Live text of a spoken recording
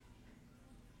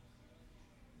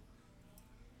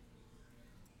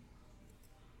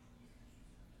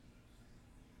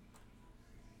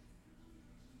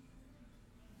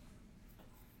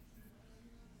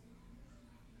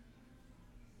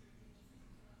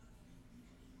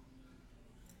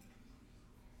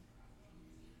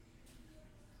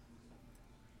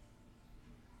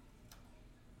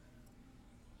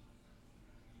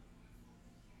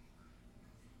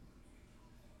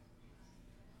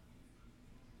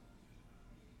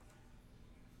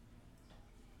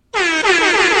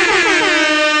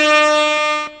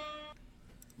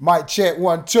Mic check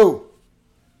 1, 2.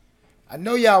 I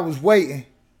know y'all was waiting.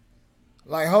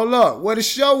 Like, hold up, where the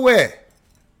show at?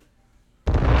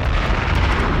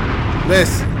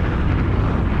 Listen,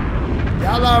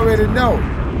 y'all already know.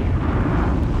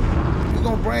 We're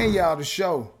gonna bring y'all the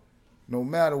show no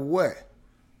matter what.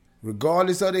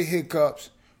 Regardless of the hiccups,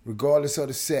 regardless of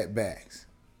the setbacks.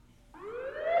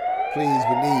 Please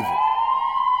believe it.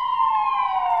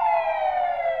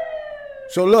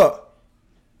 So look,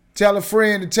 tell a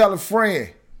friend to tell a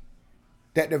friend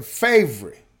that the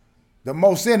favorite, the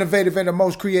most innovative and the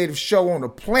most creative show on the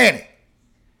planet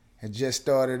has just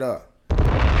started up. And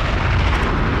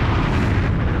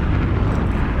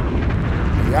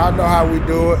y'all know how we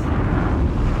do it.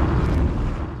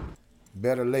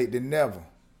 Better late than never.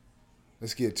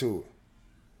 Let's get to it.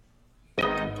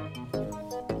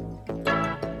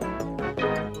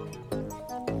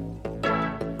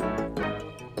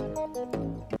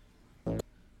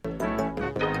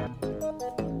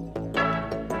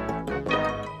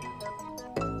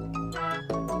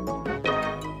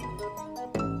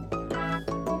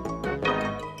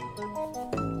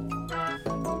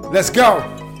 Let's go.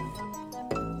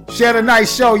 Share a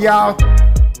nice show, y'all.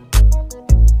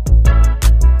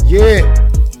 Yeah.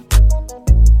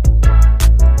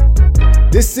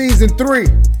 This season 3,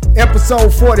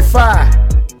 episode 45.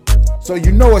 So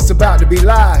you know it's about to be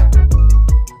live.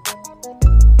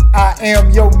 I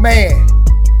am your man.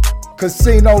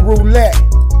 Casino Roulette.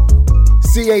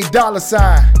 CA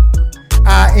 $sign.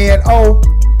 INOROULETTE.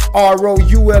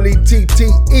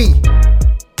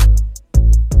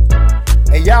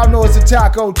 And y'all know it's a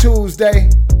Taco Tuesday.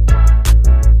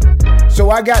 So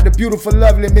I got the beautiful,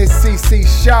 lovely Miss CC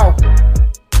Shaw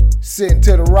sitting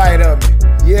to the right of me.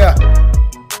 Yeah.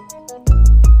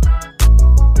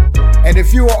 And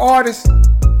if you're an artist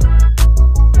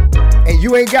and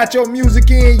you ain't got your music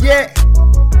in yet,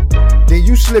 then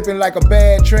you slipping like a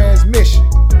bad transmission.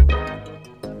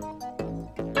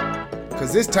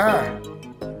 Cause it's time.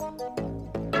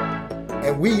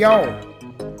 And we on.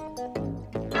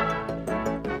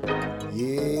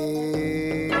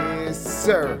 Yes,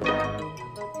 sir.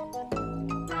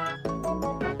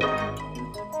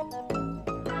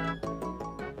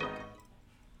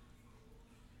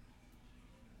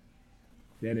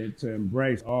 That it to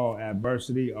embrace all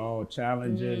adversity, all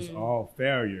challenges, all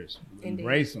failures. Indeed.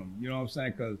 Embrace them. You know what I'm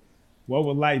saying? Because what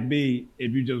would life be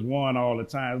if you just won all the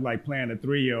time? It's like playing a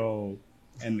 3-year-old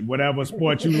and whatever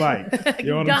sport you like. You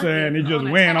know what I'm saying? They just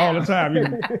win all the time. You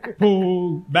can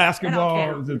pool,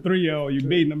 basketball. As a 3-year-old, you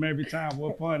beating them every time.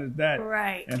 What fun is that?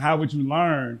 Right. And how would you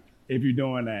learn if you're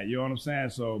doing that? You know what I'm saying?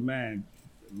 So, man,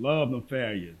 love them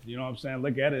failures. You know what I'm saying?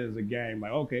 Look at it as a game.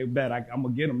 Like, okay, bet I'm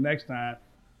going to get them next time.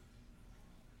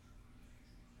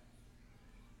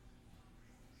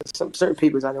 Some certain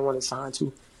papers I didn't want to sign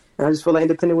to. And I just feel like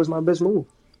independent was my best move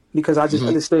because I just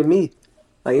understood me.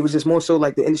 Like, it was just more so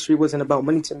like the industry wasn't about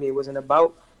money to me. It wasn't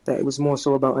about that. It was more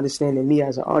so about understanding me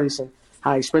as an artist and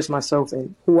how I express myself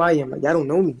and who I am. Like, y'all don't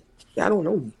know me. Y'all don't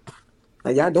know me.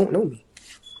 Like, y'all don't know me.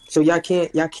 So y'all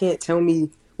can't tell me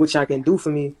what y'all can do for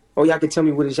me, or y'all can tell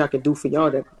me what y'all can do for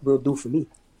y'all that will do for me.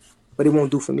 But it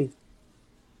won't do for me.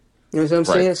 You know what I'm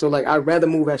saying? So, like, I'd rather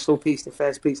move at slow pace than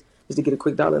fast pace just to get a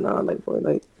quick dollar. Nah, like, boy,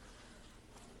 like,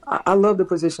 I love the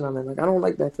position I'm in. Like, I don't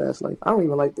like that fast life. I don't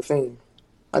even like the fame.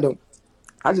 I don't.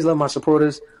 I just love my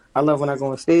supporters. I love when I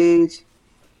go on stage.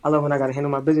 I love when I got to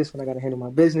handle my business, when I got to handle my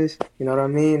business. You know what I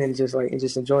mean? And just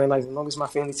enjoying life. As long as my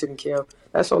family's taken care of,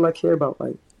 that's all I care about.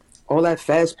 Like, all that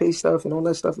fast-paced stuff and all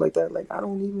that stuff like that, like, I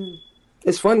don't even...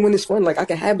 It's fun when it's fun. Like, I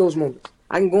can have those moments.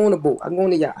 I can go on a boat. I can go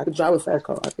on a yacht. I can drive a fast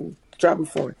car. I can drive a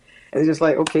foreign. And it's just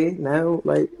like, okay, now,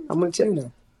 like, I'm going to chill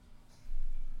now.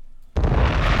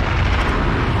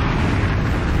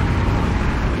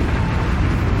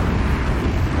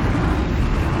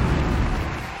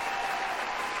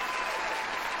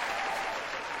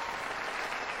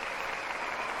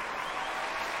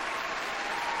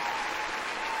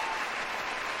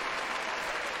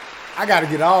 I gotta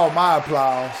get all my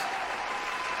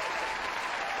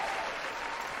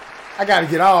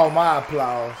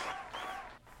applause.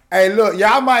 Hey, look,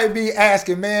 y'all might be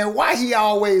asking, man, why he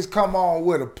always come on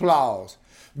with applause?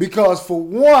 Because for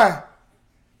one,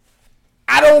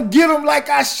 I don't get them like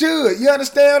I should. You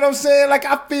understand what I'm saying? Like,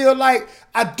 I feel like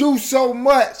I do so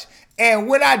much. And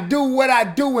when I do what I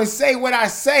do and say what I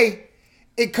say,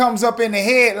 it comes up in the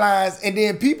headlines, and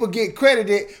then people get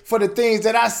credited for the things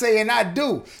that I say and I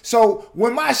do. So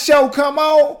when my show come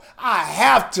on, I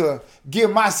have to give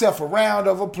myself a round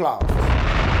of applause.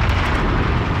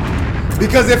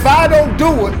 Because if I don't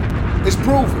do it, it's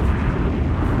proven.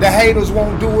 The haters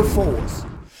won't do it for us.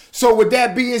 So with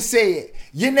that being said,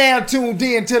 You're now tuned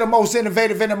in to the most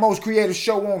innovative and the most creative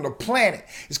show on the planet.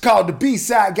 It's called The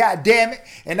B-Side, goddammit.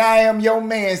 And I am your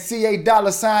man,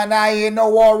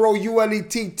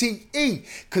 CA$INOROULETTE.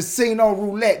 Casino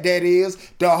Roulette, that is.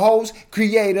 The host,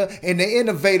 creator, and the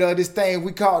innovator of this thing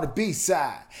we call The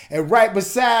B-Side. And right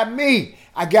beside me,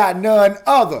 I got none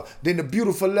other than the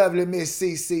beautiful, lovely Miss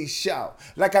CC Shaw.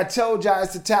 Like I told y'all,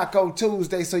 it's a Taco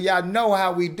Tuesday, so y'all know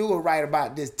how we do it right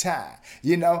about this time.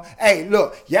 You know, hey,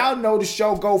 look, y'all know the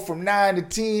show go from 9 to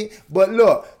 10, but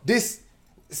look, this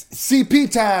CP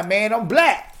time, man, I'm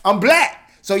black.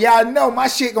 So y'all know my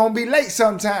shit gonna be late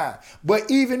sometime.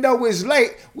 But even though it's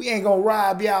late, we ain't gonna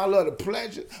rob y'all of the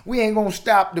pleasure. We ain't gonna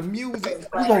stop the music.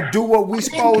 We gonna do what we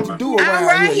supposed to do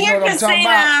around here. You know what I'm talking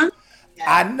about?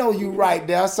 I know you right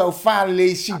there. So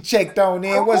finally she checked on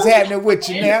in. What's happening with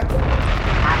you now?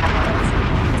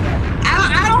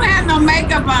 I don't have no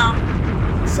makeup on.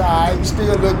 Sorry, you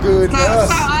still look good to us.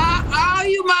 So all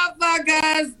you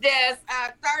motherfuckers that's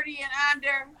 30 and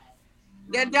under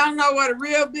that don't know what a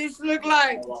real bitch look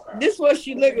like, this what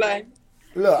she look like.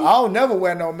 Look, I don't never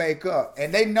wear no makeup,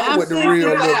 and they know what the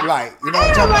real look like. You know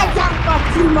what I'm talking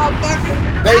about? You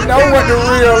motherfuckers. They know what the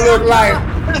real look like.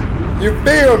 You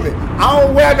feel me? I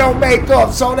don't wear no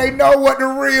makeup, so they know what the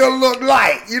real look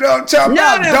like. You know what I'm talking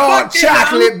about? Dark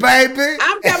chocolate, baby.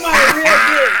 I'm talking about a real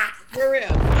bitch. For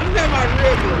real. I'm talking about a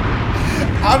real bitch.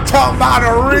 I'm talking about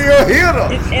a real hitter.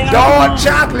 Dark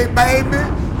chocolate, baby.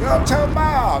 You know what I'm talking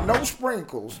about? No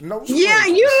sprinkles. Yeah,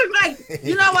 you look like,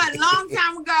 you know what? Long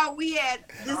time ago, we had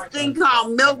this thing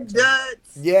called milk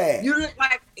duds. Yeah. You look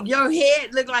like, your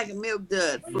head looked like a milk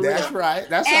dud. That's real. Right.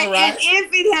 That's all right. And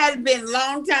if it had been a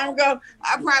long time ago,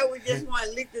 I probably would just want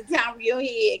to lick the top of your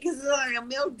head because it's like a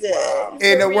milk dud.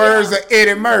 In the words of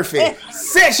Eddie Murphy,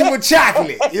 sexual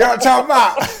chocolate. You know what I'm talking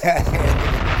about?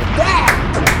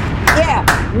 Yeah.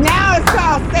 Now it's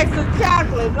called sexual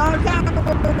chocolate. Long time ago,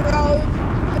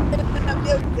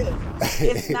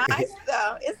 it's nice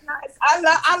though. It's nice. I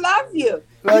love you.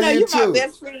 You're my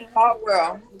best friend in the whole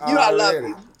world. I love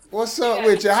you. What's up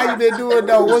with you? How you been doing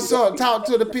though? What's up? Talk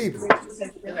to the people.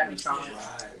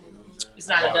 It's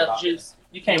not enough juice.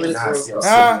 You can't really.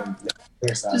 Huh?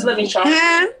 Just let me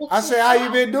try. I said, how you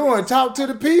been doing? Talk to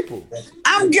the people.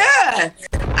 I'm good.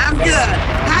 How you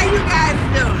guys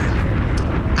doing?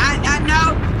 I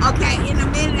know. Okay, in a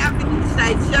minute after you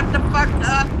say, shut the fuck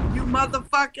up.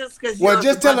 Motherfuckers, because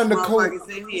just tell them to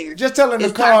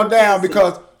calm down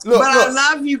because look. I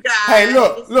love you guys. Hey,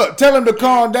 look, tell them to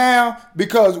calm down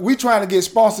because we trying to get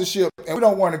sponsorship and we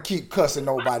don't want to keep cussing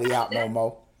nobody out no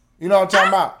more. You know what I'm talking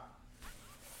about?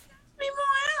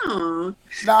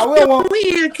 Nah, we don't want.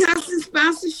 We in cussing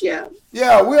sponsorship.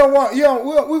 Yeah, we don't want.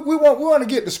 We want to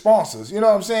get the sponsors. You know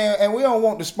what I'm saying? And we don't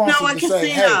want the sponsors to say,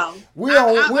 "Hey, we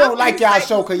don't like y'all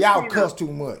show because y'all cuss too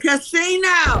much." Casino.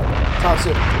 Talk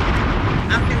to.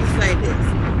 I'm gonna say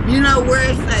this. You know where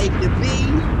it say the B,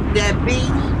 that B,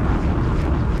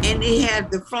 and it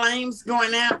had the flames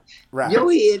going out. Right.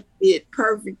 Your head fit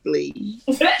perfectly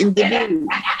in the B.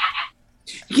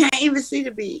 You can't even see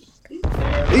the B.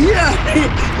 Yeah,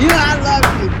 I love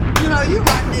you. You know, you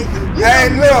my nigga. Hey,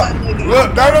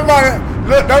 look,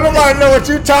 don't nobody know what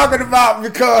you talking about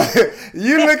because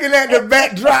you looking at the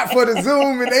backdrop for the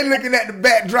Zoom and they looking at the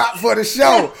backdrop for the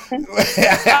show.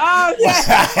 Oh,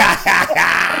 yeah.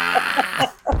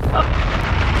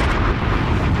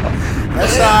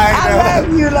 That's all right. I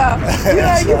love you, love. You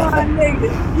know, you my nigga.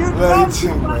 You love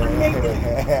you, my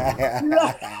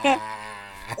nigga.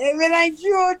 If it ain't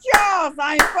you or Charles,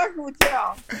 I ain't fucking with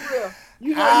y'all. For real.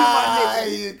 You know you my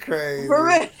nigga. You crazy. For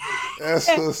real. That's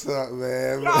what's up,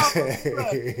 man.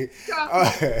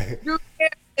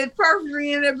 It's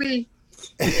perfectly in the beat.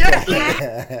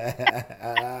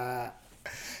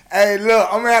 Hey, look,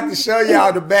 I'm gonna have to show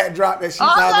y'all the backdrop that she's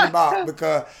talking about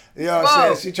because you know what I'm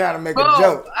saying. She's trying to make a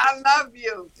joke. I love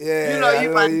you. Yeah, you know, I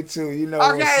love you too. You know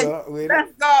what's up with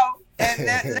let's it. go and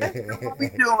let's do what we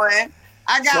doing.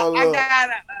 I got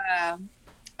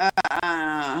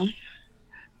a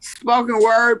spoken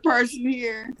word person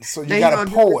here. So you got a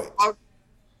poet.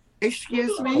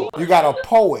 Excuse me? You got a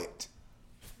poet.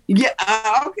 Yeah,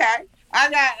 okay. I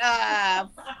got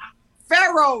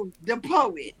Pharaoh the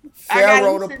poet.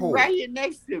 Pharaoh the poet. Right here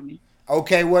next to me.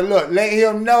 Okay, well look, let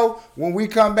him know when we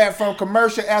come back from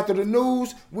commercial after the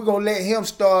news, we're gonna let him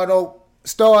start up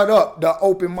the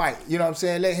open mic. You know what I'm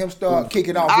saying? Let him start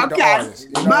kicking off with the artists.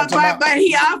 You know but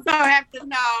he also have to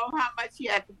know how much he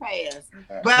has to pay us.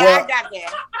 But I got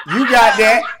that. You got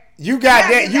that. You got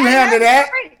that. You handle that.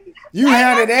 You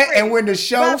handle that. And when the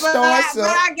show starts up. But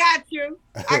I got you.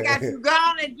 Go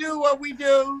on and do what we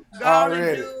do. Go on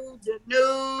and do the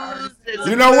news.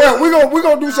 You know what? We're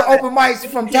gonna do some open mics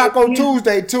from Taco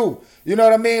Tuesday too. You know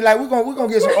what I mean? Like we're gonna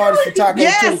get some artists for Taco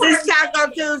Yes, Tuesday. it's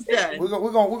Taco Tuesday. We're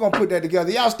gonna put that together.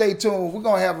 Y'all stay tuned. We're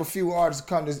gonna have a few artists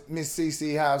come to Miss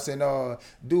CC house and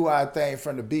do our thing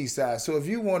from the B side. So if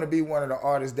you want to be one of the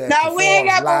artists that No, we ain't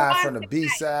performs got live one from the B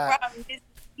side.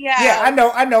 Yeah, I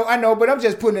know, but I'm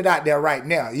just putting it out there right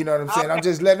now. You know what I'm saying? Okay. I'm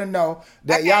just letting them know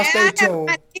that y'all stay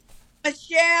tuned.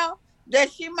 Michelle,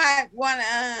 that she might want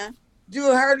to do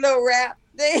her little rap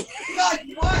thing.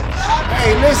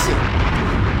 Hey, listen.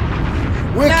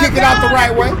 We'll kick it out the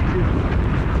right way.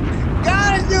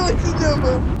 Gotta do what you do,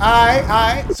 boo. All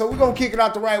right. So we're going to kick it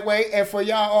out the right way. And for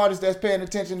y'all artists that's paying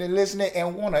attention and listening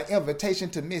and want an invitation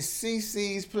to Miss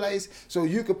CC's place so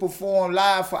you can perform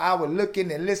live for our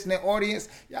looking and listening audience,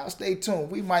 y'all stay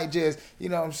tuned. We might just, you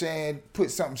know what I'm saying,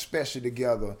 put something special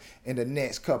together in the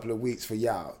next couple of weeks for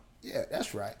y'all. Yeah,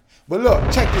 that's right. But look,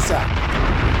 check this out.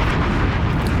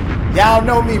 Y'all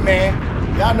know me, man.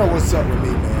 Y'all know what's up with me,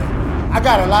 man. I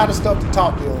got a lot of stuff to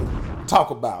talk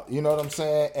about. You know what I'm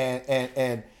saying?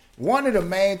 And one of the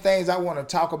main things I want to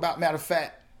talk about, matter of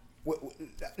fact,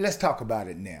 let's talk about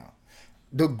it now.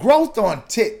 The growth on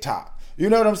TikTok. You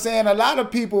know what I'm saying? A lot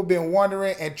of people have been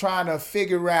wondering and trying to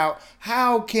figure out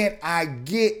how can I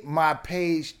get my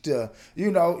page to,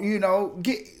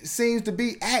 seems to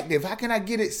be active. How can I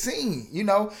get it seen? You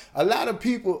know, a lot of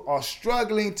people are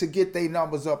struggling to get their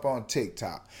numbers up on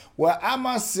TikTok. Well,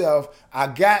 I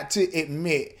got to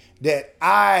admit that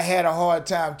I had a hard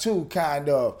time too, kind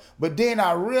of. But then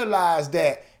I realized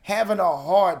that having a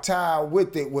hard time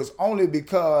with it was only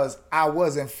because I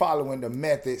wasn't following the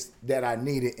methods that I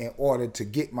needed in order to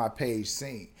get my page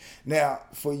seen. Now,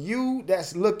 for you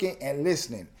that's looking and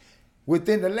listening,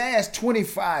 within the last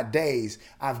 25 days,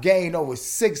 I've gained over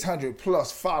 600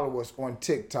 plus followers on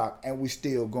TikTok, and we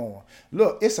still going.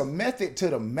 Look, it's a method to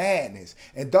the madness.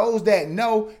 And those that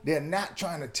know, they're not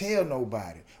trying to tell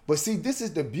nobody. But see, this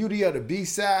is the beauty of the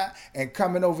B-side and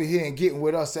coming over here and getting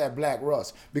with us at Black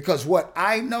Russ. Because what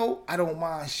I know, I don't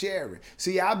mind sharing.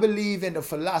 See, I believe in the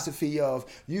philosophy of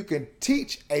you can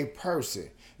teach a person,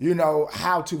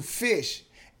 how to fish,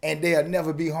 and they'll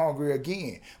never be hungry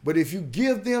again. But if you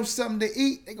give them something to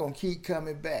eat, they're going to keep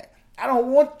coming back. I don't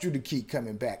want you to keep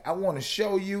coming back. I want to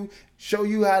show you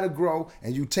how to grow,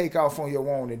 and you take off on your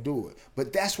own and do it.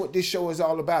 But that's what this show is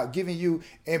all about, giving you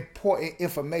important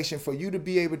information for you to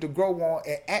be able to grow on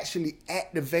and actually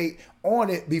activate on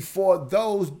it before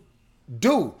those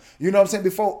do. You know what I'm saying?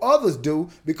 Before others do,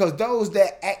 because those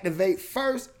that activate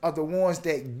first are the ones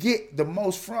that get the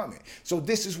most from it. So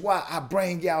this is why I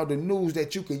bring y'all the news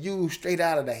that you can use straight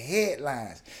out of the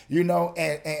headlines,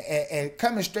 and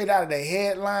coming straight out of the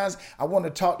headlines, I want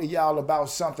to talk to y'all about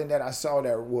something that I saw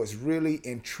that was really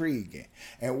intriguing.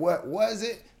 And what was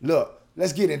it? Look,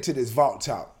 let's get into this vault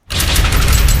talk.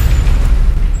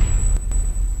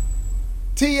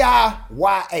 Tia,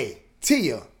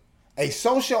 a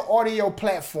social audio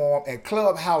platform and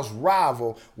Clubhouse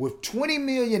rival with 20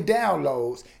 million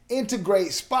downloads,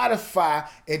 integrates Spotify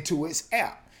into its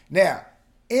app. Now,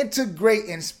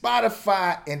 integrating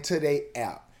Spotify into their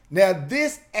app. Now,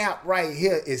 this app right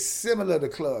here is similar to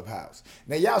Clubhouse.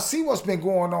 Now, y'all see what's been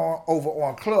going on over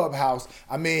on Clubhouse.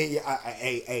 I mean,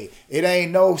 it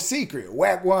ain't no secret.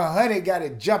 Whack 100 got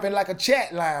it jumping like a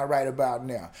chat line right about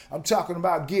now. I'm talking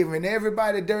about giving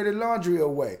everybody dirty laundry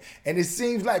away. And it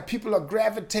seems like people are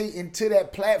gravitating to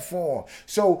that platform.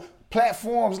 So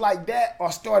platforms like that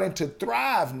are starting to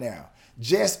thrive now,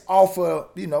 just off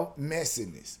of,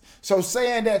 messiness. So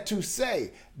saying that to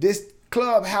say, this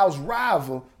Clubhouse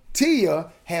rival, Tia,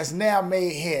 has now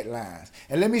made headlines.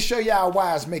 And let me show y'all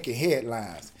why it's making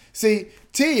headlines. See,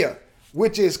 Tia,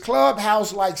 which is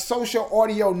Clubhouse-like social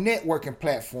audio networking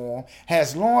platform,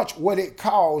 has launched what it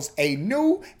calls a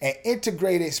new and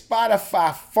integrated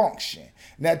Spotify function.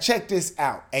 Now check this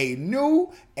out, a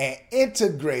new and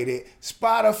integrated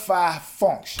Spotify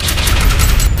function.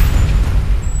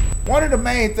 One of the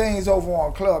main things over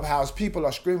on Clubhouse people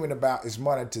are screaming about is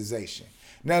monetization.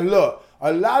 Now look,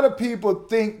 a lot of people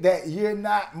think that you're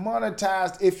not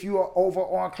monetized if you are over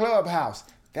on Clubhouse.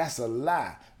 That's a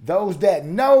lie. Those that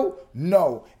know,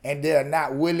 and they're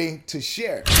not willing to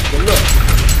share. But look,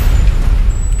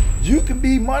 you can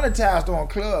be monetized on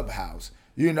Clubhouse,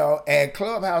 and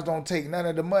Clubhouse don't take none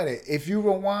of the money. If you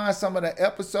rewind some of the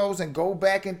episodes and go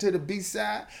back into the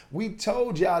B-side, we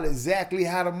told y'all exactly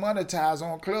how to monetize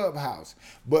on Clubhouse.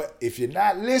 But if you're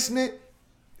not listening,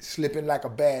 slipping like a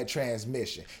bad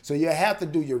transmission. So you have to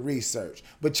do your research.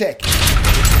 But check it.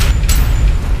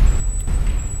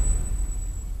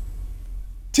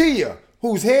 Tia,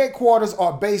 whose headquarters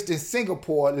are based in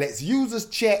Singapore, lets users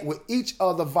chat with each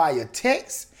other via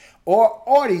text or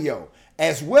audio,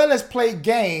 as well as play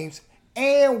games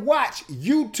and watch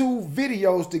YouTube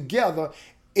videos together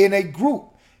in a group.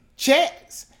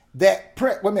 Chats that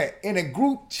in a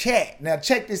group chat. Now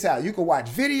check this out. You can watch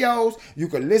videos, you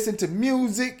can listen to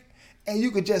music, and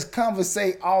you could just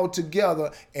conversate all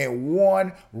together in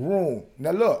one room.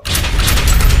 Now look,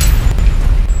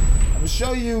 I'm gonna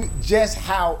show you just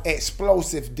how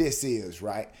explosive this is,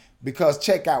 right? Because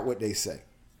check out what they say.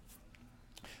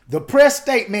 The press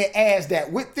statement adds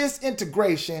that with this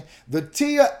integration, the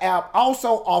TIA app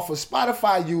also offers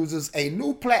Spotify users a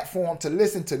new platform to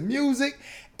listen to music,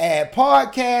 add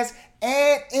podcasts,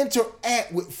 and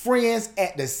interact with friends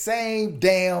at the same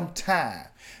damn time.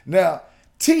 Now,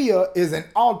 TIA is an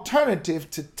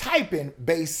alternative to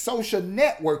typing-based social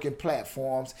networking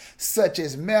platforms such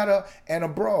as Meta and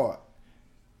Abroad.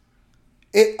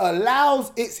 It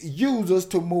allows its users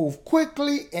to move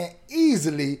quickly and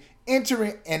easily,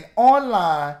 entering an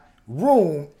online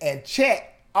room and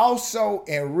chat also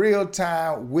in real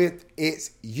time with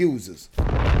its users.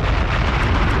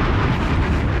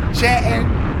 Chatting,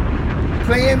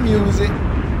 playing music,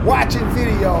 watching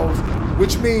videos,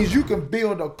 which means you can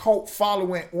build a cult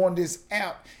following on this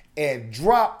app and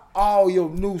drop all your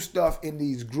new stuff in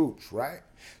these groups, right?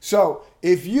 So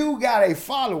if you got a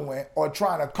following or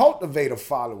trying to cultivate a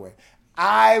following,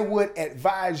 I would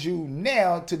advise you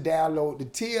now to download the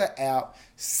TIA app,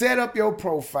 set up your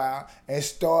profile, and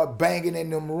start banging in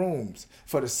them rooms.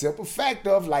 For the simple fact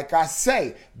of, like I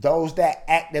say, those that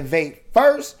activate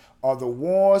first are the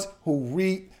ones who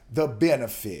reap the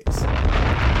benefits.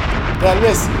 Now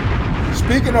listen,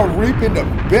 speaking of reaping the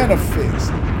benefits,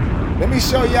 let me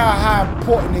show y'all how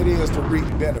important it is to reap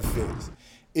benefits.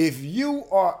 If you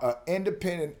are an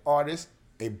independent artist,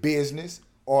 a business,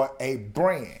 or a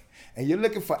brand, and you're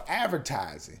looking for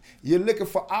advertising, you're looking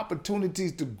for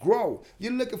opportunities to grow,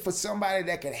 you're looking for somebody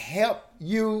that can help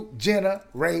you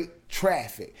generate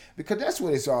traffic, because that's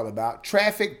what it's all about.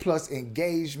 Traffic plus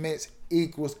engagements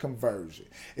equals conversion.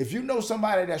 If you know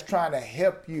somebody that's trying to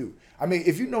help you,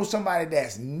 if you know somebody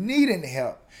that's needing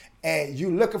help and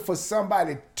you're looking for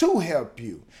somebody to help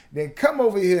you, then come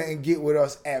over here and get with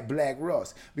us at Black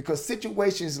Russ, because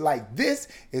situations like this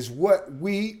is what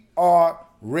we are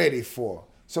ready for.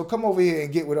 So come over here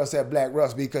and get with us at Black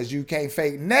Russ, because you can't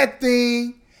fake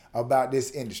nothing about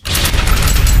this industry.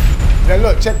 Now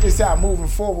look, check this out moving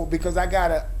forward, because I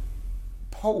got a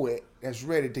poet that's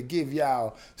ready to give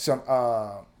y'all some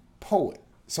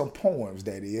poems,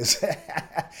 that is.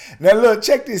 Now look,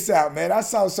 check this out, man. I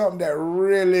saw something that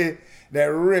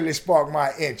really sparked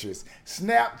my interest.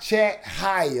 Snapchat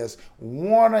hires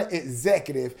Warner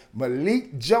executive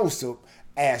Malik Joseph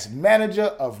as manager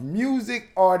of music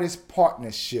artist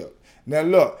partnership. Now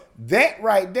look, that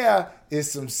right there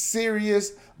is some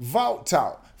serious vault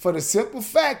talk, for the simple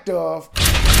fact of,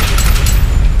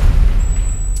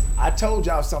 I told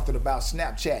y'all something about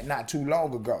Snapchat not too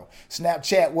long ago.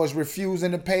 Snapchat was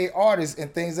refusing to pay artists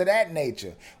and things of that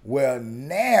nature. Well,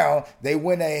 now they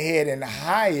went ahead and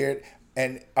hired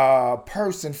a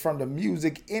person from the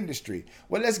music industry.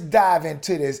 Well, let's dive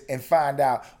into this and find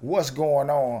out what's going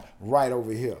on right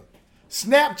over here.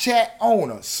 Snapchat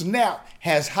owner Snap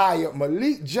has hired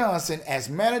Malik Johnson as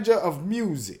manager of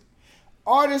music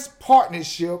artist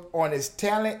partnership on his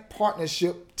talent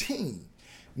partnership team.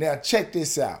 Now check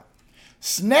this out.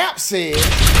 Snap says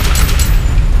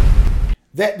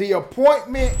that the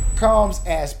appointment comes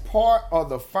as part of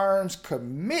the firm's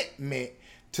commitment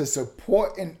to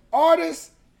supporting artists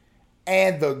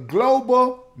and the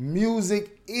global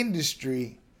music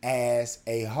industry as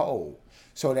a whole.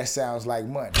 So that sounds like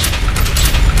money.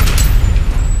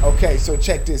 Okay, so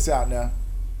check this out now.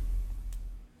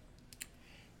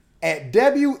 At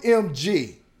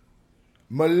WMG,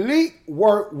 Malik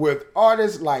worked with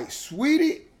artists like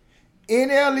Sweetie,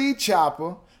 NLE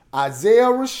Chopper, Isaiah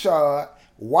Rashad,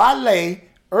 Wale,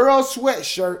 Earl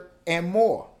Sweatshirt, and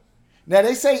more. Now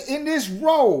they say in this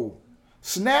role,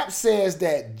 Snap says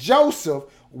that Joseph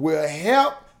will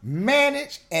help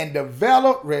manage and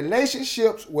develop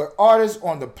relationships with artists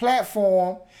on the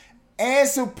platform and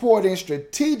supporting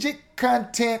strategic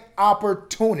content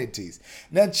opportunities.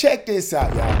 Now check this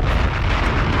out, y'all.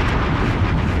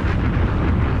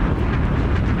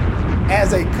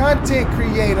 As a content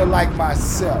creator like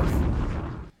myself,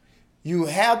 you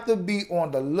have to be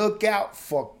on the lookout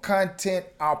for content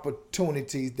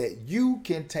opportunities that you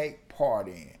can take part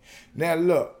in. Now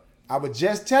look, I was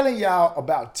just telling y'all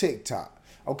about TikTok.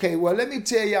 Okay, well, let me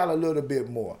tell y'all a little bit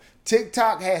more.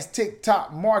 TikTok has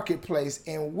TikTok Marketplace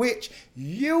in which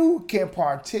you can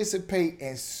participate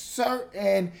in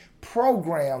certain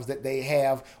programs that they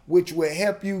have, which will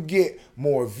help you get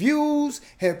more views,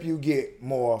 help you get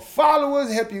more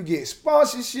followers, help you get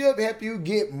sponsorship, help you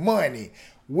get money,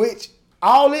 which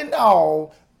all in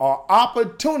all are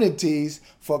opportunities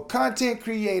for content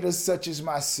creators such as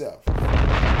myself.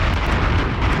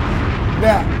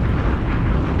 Now,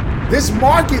 this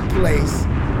marketplace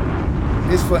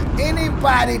is for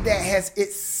anybody that has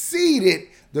exceeded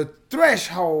the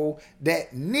threshold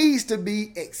that needs to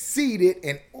be exceeded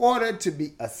in order to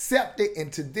be accepted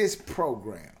into this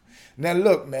program. Now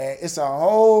look, man, it's a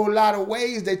whole lot of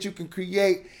ways that you can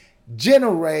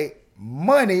generate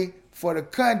money for the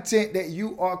content that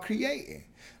you are creating.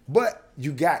 But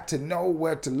you got to know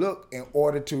where to look in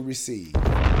order to receive.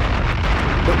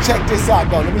 But check this out,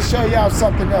 though. Let me show y'all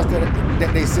something else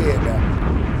that they said now.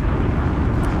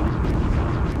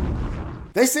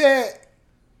 They said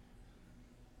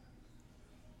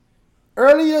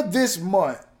earlier this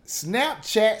month,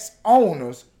 Snapchat's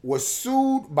owners were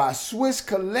sued by Swiss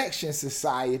Collection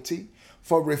Society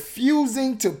for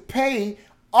refusing to pay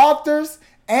authors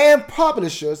and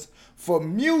publishers for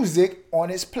music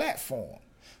on its platform.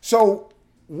 So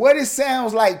what it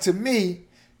sounds like to me,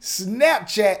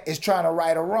 Snapchat is trying to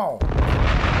right a wrong.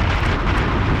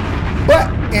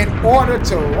 But in order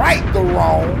to right the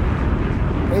wrong,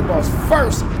 they must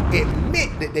first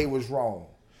admit that they was wrong.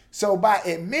 So by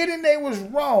admitting they was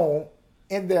wrong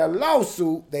in their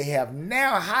lawsuit, they have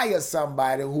now hired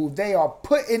somebody who they are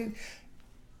putting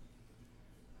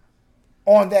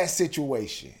on that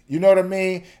situation. You know what I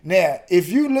mean? Now, if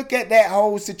you look at that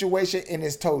whole situation in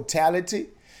its totality,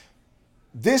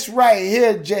 this right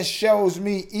here just shows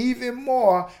me even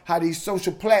more how these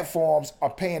social platforms are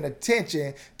paying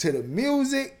attention to the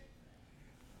music,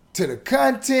 to the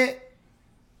content,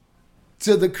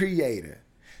 to the creator.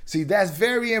 See, that's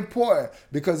very important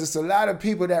because it's a lot of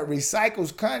people that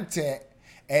recycles content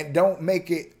and don't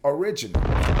make it original.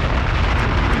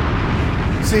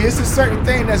 See, it's a certain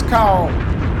thing that's called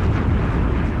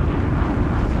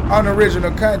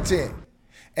unoriginal content.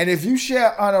 And if you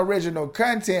share unoriginal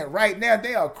content right now,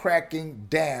 they are cracking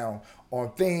down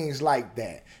on things like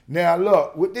that. Now,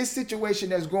 look, with this situation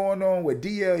that's going on with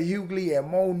D.L. Hughley and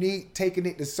Monique taking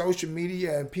it to social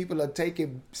media and people are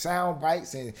taking sound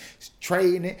bites and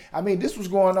trading it. I mean, this was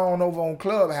going on over on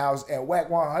Clubhouse and Whack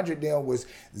 100 then was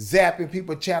zapping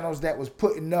people channels that was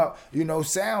putting up,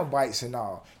 sound bites and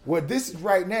all. Well, this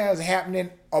right now is happening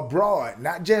abroad,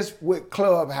 not just with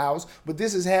Clubhouse, but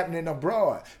this is happening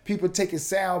abroad. People taking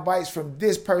sound bites from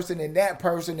this person and that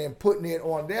person and putting it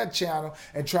on their channel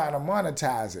and trying to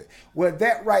monetize it. Well,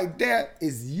 that right there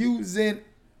is using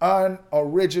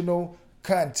unoriginal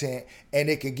content, and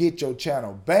it can get your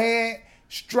channel banned,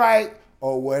 strike,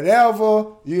 or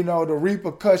whatever, the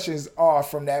repercussions are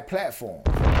from that platform.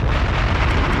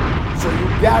 So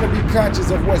you gotta be conscious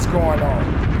of what's going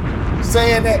on.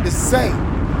 Saying that to say,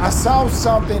 I saw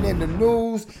something in the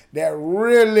news that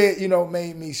really,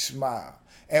 made me smile.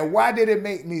 And why did it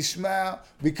make me smile?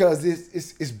 Because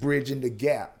it's bridging the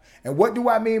gap. And what do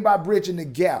I mean by bridging the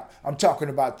gap? I'm talking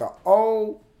about the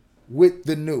old with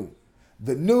the new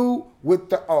with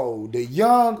the old, the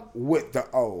young with the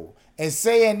old. And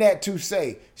saying that to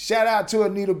say, shout out to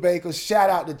Anita Baker, shout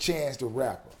out to Chance the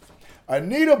Rapper.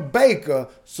 Anita Baker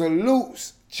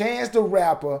salutes Chance the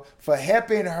Rapper for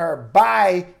helping her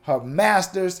buy her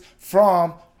masters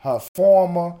from her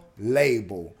former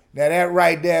label. Now that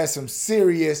right there is some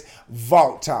serious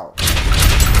vault talk.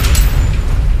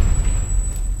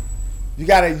 You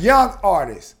got a young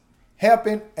artist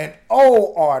helping an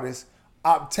old artist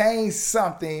obtain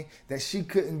something that she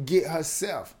couldn't get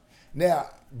herself. Now,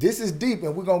 this is deep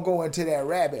and we're going to go into that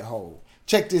rabbit hole.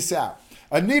 Check this out.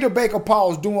 Anita Baker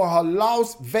paused during her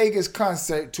Las Vegas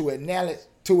concert to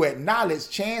acknowledge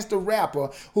Chance the Rapper,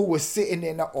 who was sitting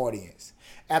in the audience.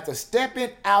 After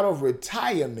stepping out of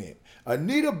retirement,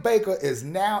 Anita Baker is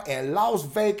now in Las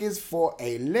Vegas for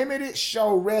a limited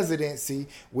show residency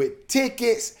with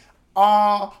tickets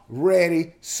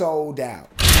already sold out.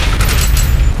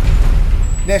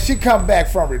 Now she come back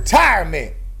from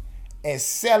retirement and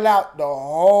sell out the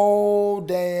whole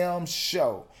damn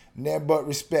show. Nothing but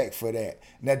respect for that.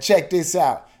 Now check this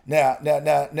out. Now,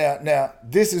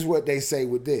 this is what they say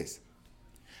with this.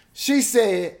 She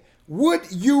said, would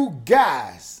you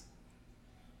guys,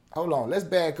 hold on, let's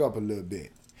back up a little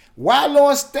bit. While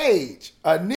on stage,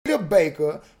 Anita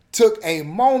Baker took a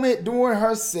moment during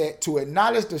her set to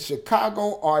acknowledge the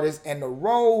Chicago artist and the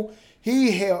role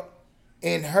he held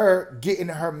in her getting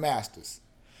her masters.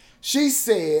 She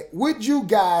said, would you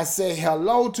guys say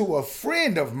hello to a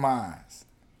friend of mine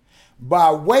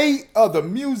by way of the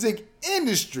music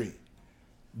industry,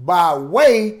 by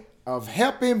way of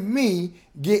helping me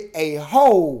get a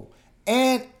hold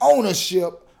and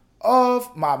ownership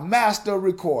of my master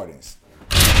recordings.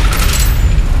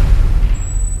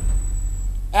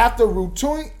 After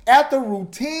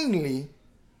routinely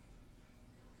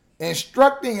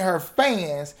instructing her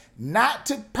fans not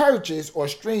to purchase or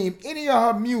stream any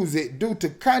of her music due to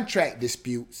contract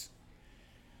disputes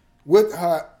with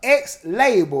her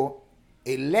ex-label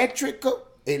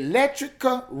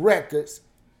Electrica Records,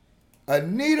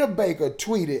 Anita Baker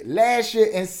tweeted last year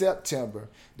in September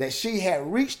that she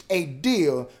had reached a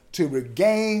deal to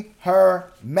regain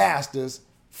her masters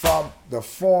from the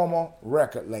former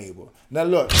record label. Now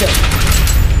look, check it.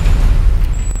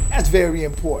 That's very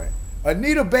important.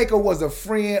 Anita Baker was a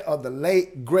friend of the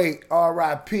late, great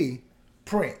R.I.P.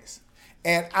 Prince.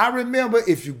 And I remember,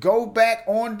 if you go back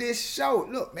on this show,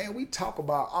 look, man, we talk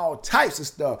about all types of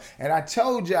stuff. And I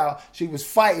told y'all she was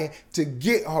fighting to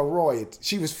get her royalties.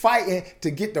 She was fighting to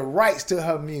get the rights to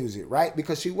her music, right?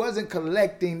 Because she wasn't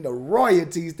collecting the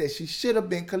royalties that she should have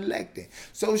been collecting.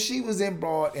 So she was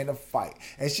embroiled in a fight.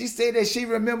 And she said that she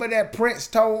remembered that Prince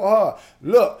told her,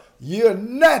 look, you're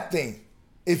nothing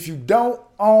if you don't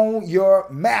own your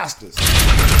masters.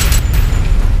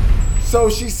 So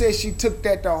she said she took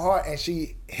that to heart and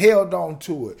she held on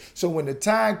to it. So when the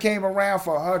time came around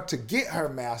for her to get her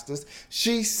masters,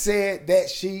 she said that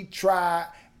she tried,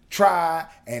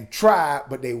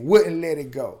 but they wouldn't let it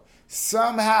go.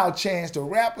 Somehow Chance the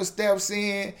Rapper steps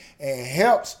in and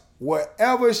helps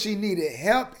wherever she needed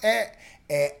help at,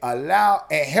 and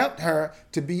helped her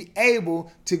to be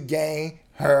able to gain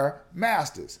her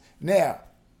masters. Now,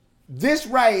 this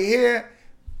right here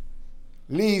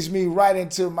leads me right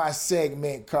into my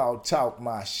segment called Talk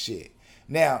My Shit.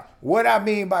 Now, what I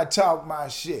mean by talk my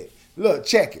shit, look,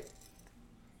 check it.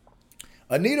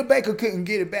 Anita Baker couldn't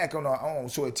get it back on her own,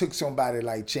 so it took somebody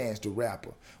like Chance the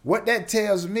Rapper. What that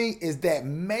tells me is that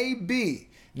maybe,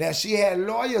 now she had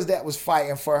lawyers that was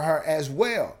fighting for her as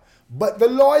well, but the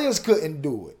lawyers couldn't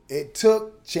do it. It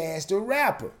took Chance the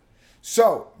Rapper.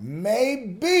 So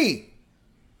maybe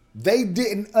they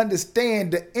didn't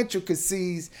understand the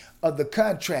intricacies of the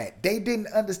contract. They didn't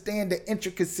understand the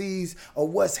intricacies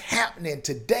of what's happening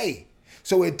today.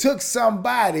 So it took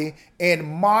somebody in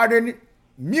modern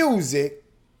music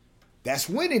that's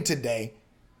winning today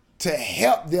to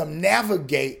help them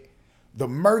navigate the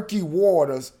murky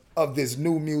waters of this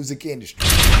new music industry.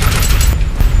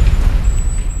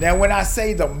 Now, when I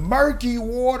say the murky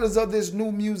waters of this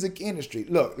new music industry,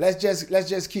 look, let's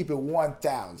just keep it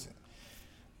 1,000.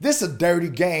 This is a dirty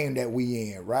game that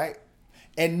we in, right?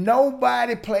 And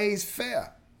nobody plays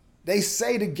fair. They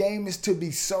say the game is to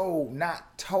be sold,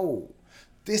 not told.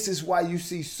 This is why you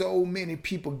see so many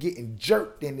people getting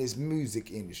jerked in this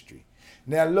music industry.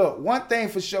 Now look, one thing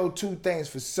for sure, two things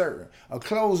for certain. A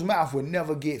closed mouth will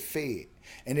never get fed.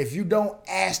 And if you don't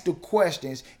ask the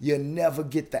questions, you'll never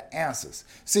get the answers.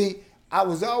 See, I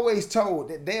was always told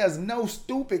that there's no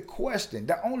stupid question.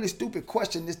 The only stupid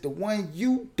question is the one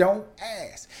you don't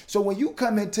ask. So when you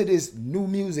come into this new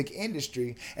music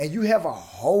industry and you have a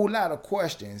whole lot of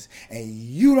questions and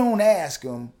you don't ask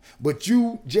them, but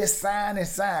you just sign and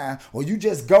sign, or you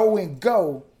just go and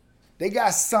go, they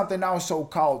got something also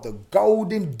called the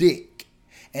golden dick.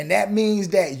 And that means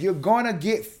that you're gonna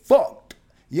get fucked.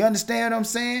 You understand what I'm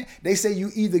saying? They say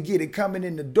you either get it coming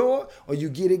in the door or you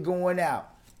get it going out.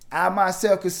 I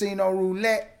myself, casino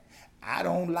roulette, I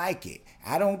don't like it.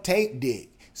 I don't take dick.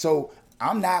 So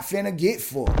I'm not finna get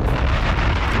full.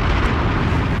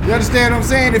 You understand what I'm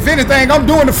saying? If anything, I'm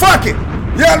doing the fucking. You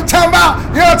know what I'm talking about?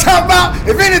 You know what I'm talking about?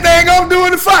 If anything, I'm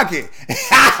doing the fucking.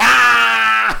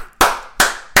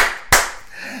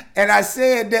 And I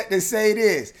said that to say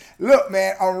this. Look,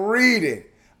 man, I'm reading.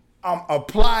 I'm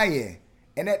applying.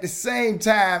 And at the same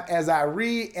time, as I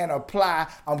read and apply,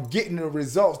 I'm getting the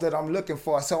results that I'm looking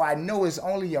for. So I know it's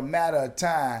only a matter of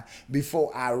time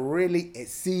before I really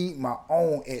exceed my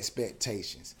own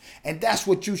expectations. And that's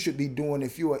what you should be doing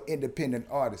if you're an independent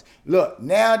artist. Look,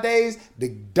 nowadays, the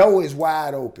door is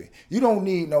wide open. You don't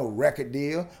need no record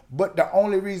deal. But the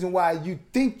only reason why you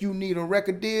think you need a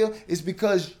record deal is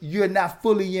because you're not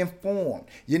fully informed.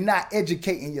 You're not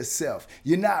educating yourself.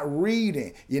 You're not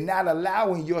reading. You're not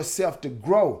allowing yourself to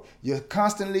grow. You're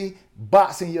constantly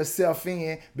boxing yourself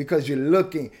in because you're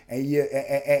looking and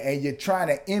you're trying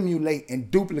to emulate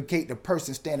and duplicate the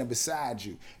person standing beside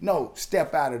you. No,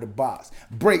 step out of the box.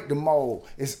 Break the mold.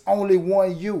 It's only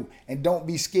one you, and don't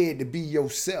be scared to be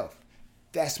yourself.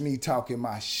 That's me talking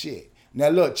my shit. Now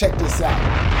look, check this out.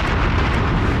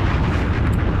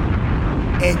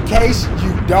 in case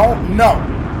you don't know,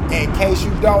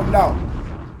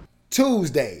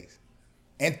 Tuesdays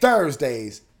and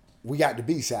Thursdays, we got the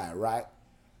B-side, right?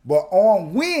 But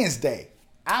on Wednesday,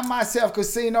 I myself,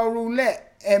 Casino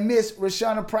Roulette, and Miss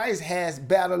Rashana Price has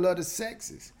Battle of the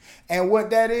Sexes. And what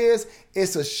that is,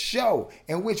 it's a show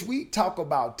in which we talk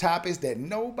about topics that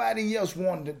nobody else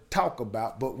wanted to talk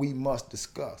about, but we must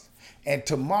discuss. And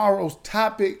tomorrow's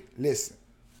topic, listen,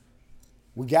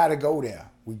 we got to go there.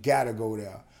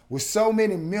 With so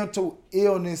many mental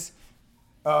illness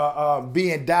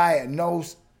being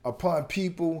diagnosed upon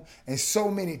people, and so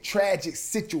many tragic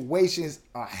situations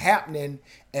are happening,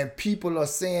 and people are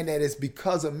saying that it's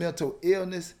because of mental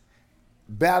illness,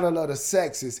 Battle of the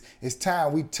Sexes, it's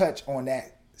time we touch on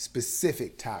that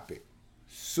specific topic,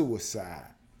 suicide.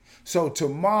 So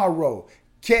tomorrow,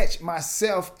 catch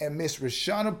myself and Miss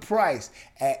Rashana Price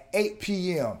at 8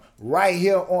 p.m. right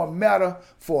here on Meta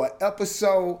for an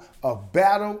episode of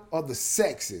Battle of the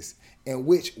Sexes, in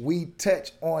which we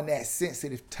touch on that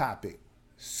sensitive topic,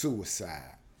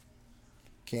 suicide.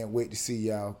 Can't wait to see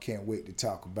y'all. Can't wait to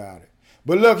talk about it.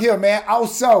 But look here, man.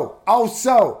 Also,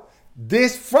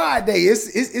 this Friday,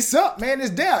 it's up, man. It's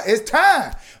there. It's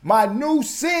time. My new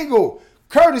single,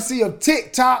 courtesy of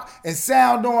TikTok and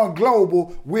Sound On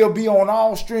Global, will be on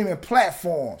all streaming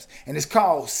platforms, and it's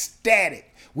called Static.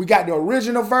 We got the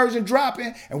original version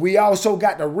dropping, and we also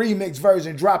got the remix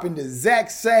version dropping the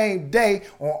exact same day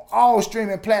on all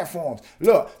streaming platforms.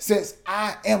 Look, since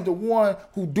I am the one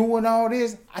who doing all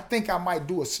this, I think I might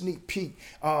do a sneak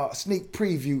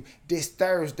preview this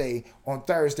Thursday on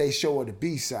Thursday show of the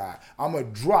B-side. I'm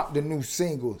going to drop the new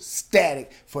single,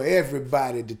 Static, for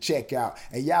everybody to check out.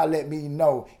 And y'all let me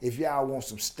know if y'all want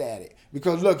some static.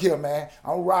 Because look here, man,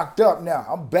 I'm rocked up now.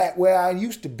 I'm back where I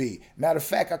used to be. Matter of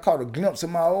fact, I caught a glimpse of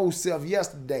my old self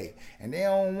yesterday, and they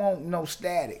don't want no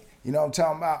static. You know what I'm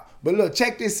talking about? But look,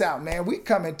 check this out, man. We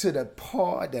coming to the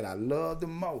part that I love the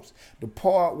most. The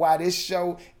part why this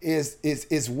show is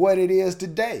what it is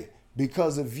today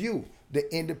because of you,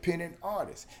 the independent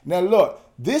artist. Now look,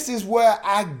 this is where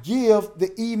I give the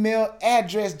email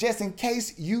address just in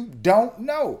case you don't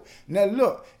know. Now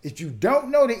look, if you don't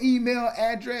know the email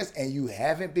address and you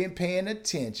haven't been paying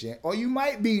attention, or you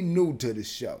might be new to the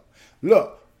show,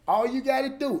 look, all you got to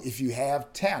do, if you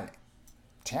have talent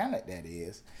that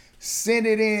is, send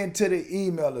it in to the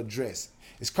email address.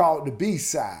 It's called the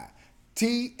B-side,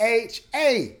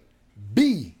 THABSYDE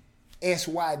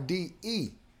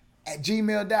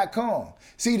 @gmail.com.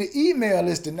 See, the email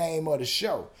is the name of the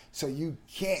show, so you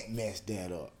can't mess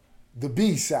that up. The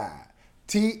B-side,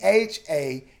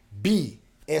 THABSYDE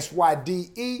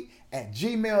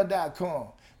 @gmail.com.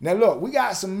 Now look, we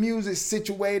got some music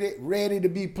situated, ready to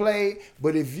be played,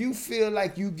 but if you feel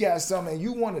like you got something and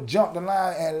you want to jump the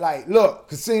line and like, look,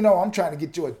 Casino, I'm trying to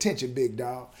get your attention, big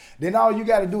dog, then all you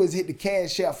got to do is hit the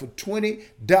Cash App for $20.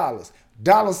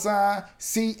 $CASINO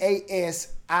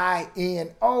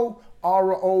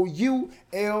ROULETTE.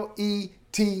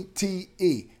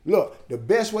 Look, the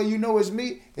best way you know it's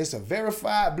me, it's a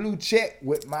verified blue check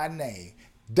with my name.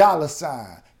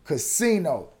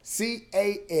 $Casino,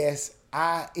 CASINO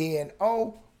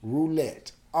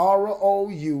Roulette,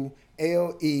 ROULETTE.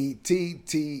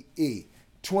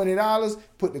 $20,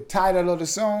 put the title of the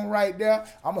song right there.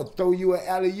 I'm going to throw you an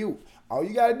alley-oop. All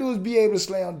you got to do is be able to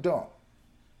slam dunk.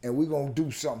 And we're going to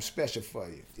do something special for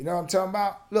you. You know what I'm talking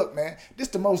about? Look, man, this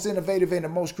is the most innovative and the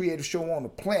most creative show on the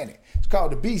planet. It's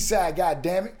called the B-side,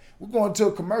 goddammit. We're going to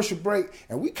a commercial break,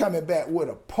 and we coming back with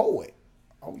a poet.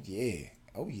 Oh, yeah,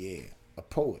 a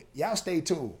poet. Y'all stay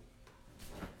tuned.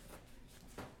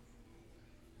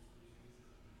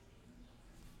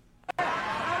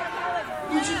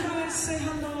 Would you guys say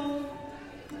hello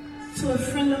to a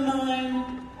friend of mine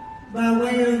by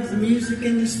way of the music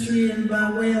industry and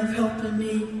by way of helping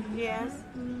me? Yes.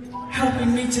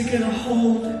 Helping me to get a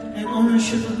hold and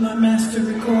ownership of my master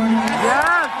recording.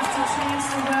 Yes. Mr.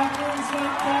 Chance the Rapper is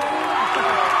right there.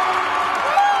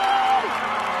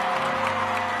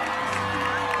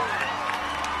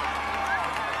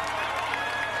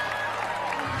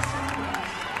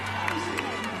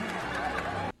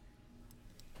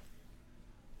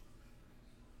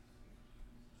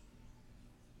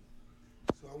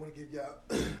 I want to give y'all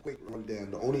a quick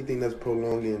rundown. The only thing that's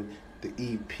prolonging the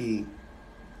EP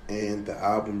and the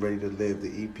album Ready to Live,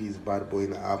 the EP is By the Boy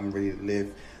and the album Ready to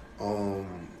Live.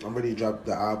 I'm ready to drop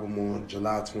the album on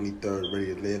July 23rd,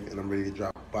 Ready to Live, and I'm ready to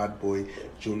drop By the Boy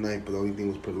June 9th, but the only thing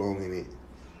was prolonging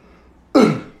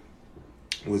it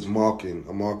was a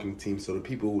marketing team. So the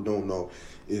people who don't know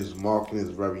is marketing is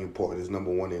very important. It's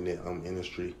number one in the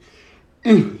industry.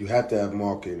 You have to have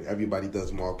marketing. Everybody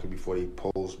does marketing before they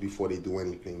post, before they do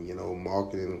anything. You know,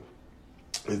 marketing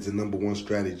is the number one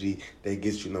strategy that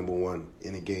gets you number one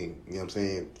in a game. You know what I'm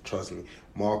saying? Trust me.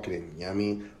 Marketing, you know what I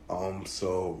mean?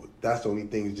 So that's the only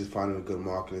thing is just finding a good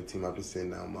marketing team. I've been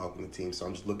sitting down a marketing team, so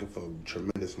I'm just looking for a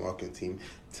tremendous marketing team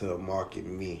to market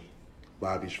me,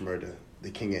 Bobby Shmurda, the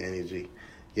king of energy.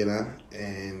 You know?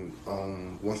 And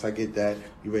once I get that,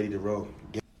 you ready to roll.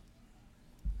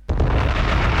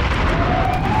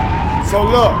 So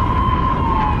look,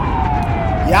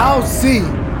 y'all see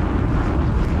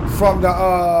from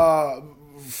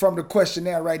the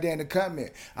questionnaire right there in the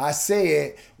comment, I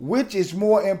said, which is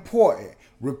more important,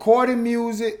 recording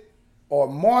music or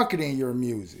marketing your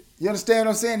music? You understand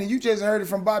what I'm saying? And you just heard it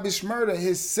from Bobby Shmurda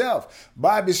himself.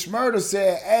 Bobby Shmurda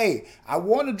said, hey, I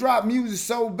want to drop music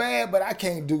so bad, but I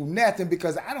can't do nothing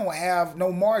because I don't have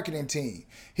no marketing team.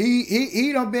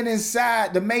 He done been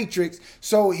inside the matrix,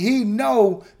 so he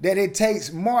know that it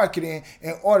takes marketing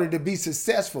in order to be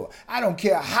successful. I don't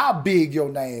care how big your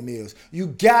name is. You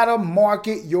gotta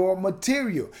market your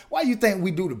material. Why you think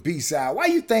we do the B-side? Why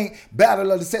you think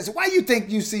Battle of the Sexes? Why you think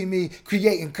you see me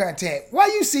creating content? Why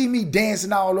you see me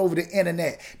dancing all over the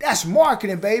internet? That's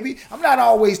marketing, baby. I'm not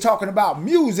always talking about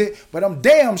music, but I'm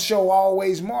damn sure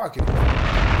always marketing.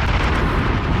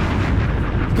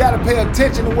 You gotta pay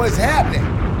attention to what's happening.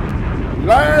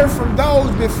 Learn from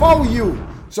those before you,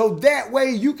 so that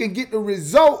way you can get the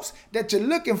results that you're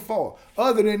looking for.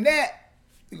 Other than that,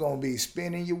 you're gonna be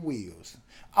spinning your wheels.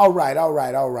 All right.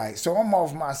 So I'm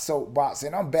off my soapbox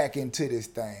and I'm back into this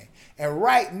thing. And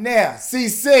right now,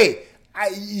 CC,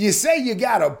 you say you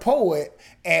got a poet,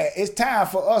 and it's time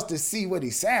for us to see what he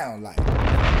sound like.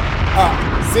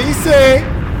 CC.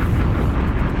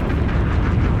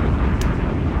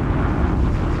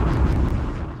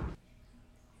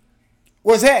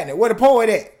 What's happening? Where the poet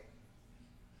at?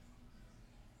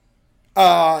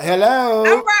 Hello?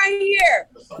 I'm right here.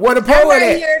 Where the I'm poet right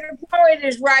at? here. The poet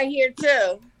is right here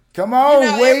too. Come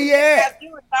on, where you at?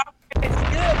 It's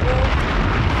good, bro.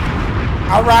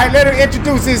 All right, let him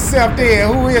introduce himself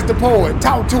then. Who is the poet?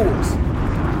 Talk to us.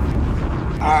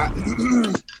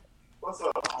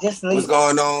 What's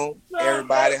going on,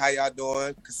 everybody? How y'all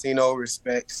doing? Casino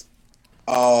respects.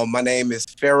 My name is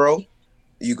Pharaoh.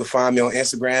 You can find me on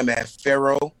Instagram at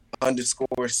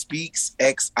Pharaoh_speaks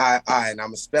XII. And I'm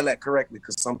going to spell that correctly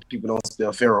because some people don't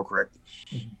spell Pharaoh correctly.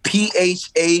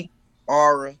 PHARAOH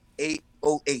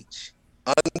 _speaks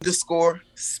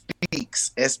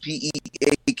SPEAKS XII.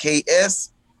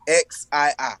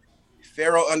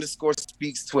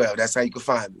 Pharaoh_speaks 12. That's how you can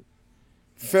find me.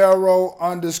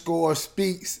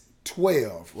 Pharaoh_speaks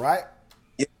 12, right?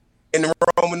 In the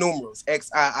Roman numerals,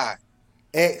 XII.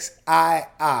 XII.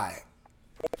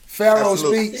 Pharaoh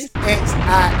Absolutely. Speaks XII.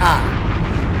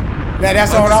 Now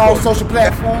that's on all social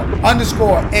platforms.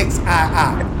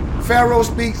 _XII. Pharaoh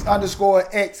Speaks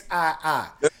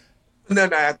 _XII. No,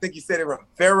 I think you said it wrong.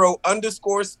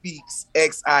 Pharaoh_speaks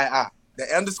XII.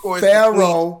 The underscore is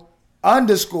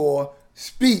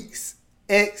Pharaoh_speaks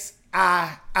XII.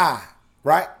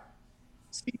 Right?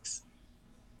 Speaks.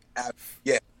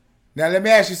 Yeah. Now let me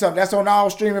ask you something. That's on all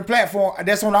streaming platforms.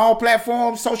 That's on all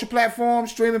platforms, social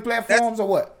platforms, streaming platforms, or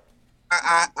what?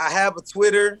 I have a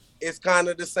Twitter. It's kind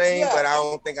of the same, but I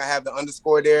don't think I have the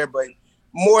underscore there. But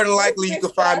more than likely, you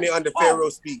can find me under Pharaoh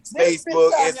Speaks.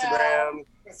 Facebook, Instagram,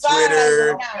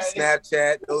 Twitter,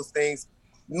 Snapchat, those things.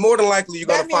 More than likely, you're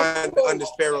going to find the under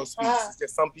Pharaoh Speaks. It's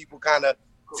just some people kind of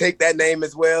take that name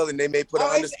as well, and they may put an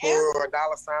underscore or a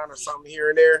 $sign or something here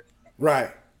and there. Right.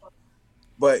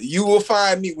 But you will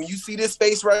find me when you see this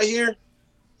face right here.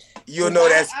 You'll know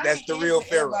that's the real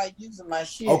Pharaoh.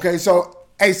 Okay, so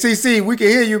hey CC, we can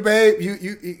hear you, babe.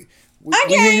 We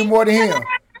hear you more than him.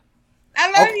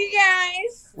 I love you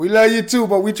guys. We love you too,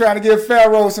 but we trying to give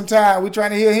Pharaoh some time. We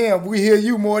trying to hear him. We hear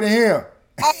you more than him.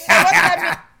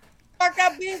 Fuck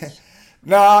up, bitch.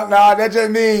 No, that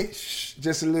just means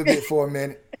just a little bit for a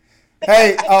minute.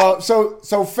 Hey,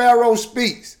 so Pharaoh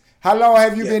Speaks. How long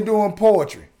have you been doing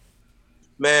poetry?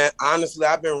 Man, honestly,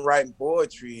 I've been writing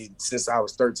poetry since I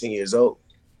was 13 years old.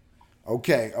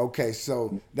 Okay.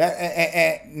 So that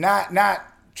and not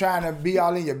trying to be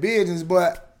all in your business,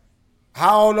 but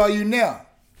how old are you now?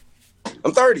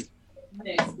 I'm 30.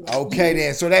 Okay,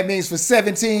 then. So that means for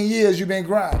 17 years you've been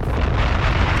grinding.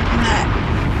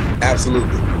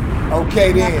 Absolutely.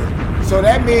 Okay, then. So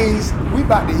that means we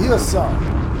about to hear something.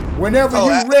 Whenever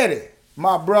you ready,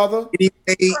 my brother.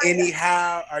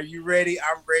 Anyhow, are you ready?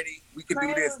 I'm ready. We can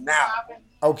do this now.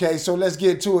 Okay, so let's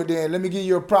get to it then. Let me give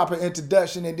you a proper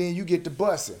introduction and then you get to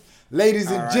busting.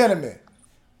 Ladies and gentlemen,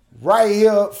 Right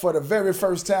here, for the very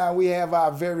first time, we have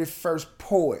our very first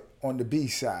poet on the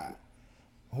B-side,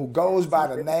 who goes by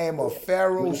the name of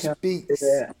Pharaoh Speaks.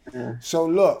 So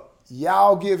look,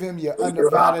 y'all give him your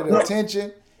undivided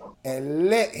attention and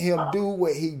let him do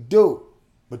what he do.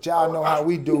 But y'all know how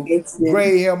we do.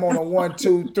 Grade him on a 1,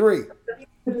 2, 3.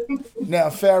 Now,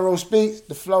 Pharaoh Speaks,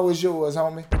 the flow is yours,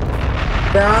 homie.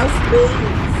 Pharaoh Speaks.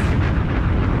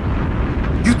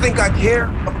 You think I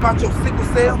care about your sickle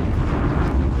cell?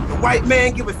 The white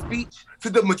man give a speech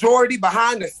to the majority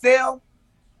behind the cell?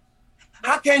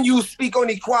 How can you speak on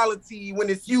equality when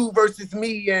it's you versus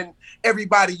me and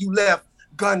everybody you left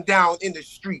gunned down in the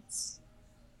streets?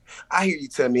 I hear you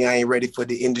tell me I ain't ready for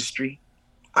the industry.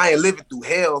 I ain't living through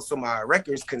hell so my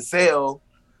records can sell.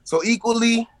 So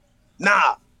equally,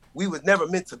 nah, we was never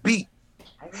meant to be.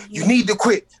 You need to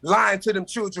quit lying to them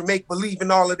children, make believe in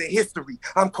all of their history.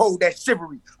 I'm cold, that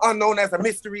chivalry, unknown as a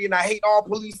mystery, and I hate all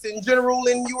police in general,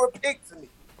 and you were picked to me.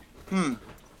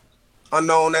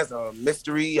 Unknown as a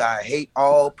mystery, I hate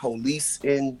all police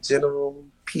in general,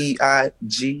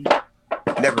 P-I-G.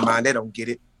 Never mind, they don't get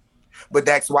it. But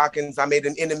Dax Watkins, I made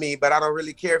an enemy, but I don't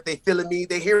really care if they feeling me,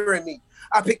 they hearing me.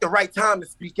 I picked the right time to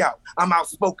speak out. I'm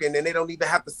outspoken, and they don't even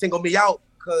have to single me out,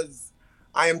 because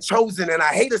I am chosen, and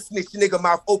I hate a snitch nigga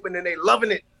mouth open, and they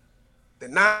loving it. The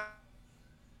 9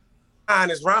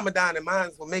 is Ramadan, and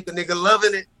mines will make a nigga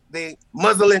loving it. They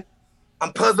muzzling.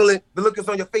 I'm puzzling. The look is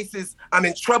on your faces. I'm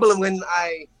in trouble, and when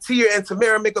I Tia and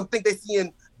Tamara make them think they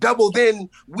seeing double, then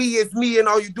we is me, and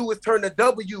all you do is turn the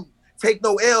W. Take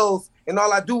no L's, and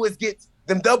all I do is get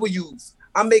them W's.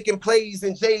 I'm making plays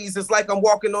and J's. It's like I'm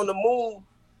walking on the moon.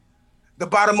 The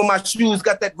bottom of my shoes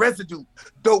got that residue.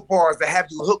 Dope bars that have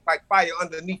you hooked like fire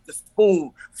underneath the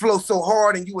spoon. Flow so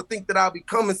hard and you would think that I'll be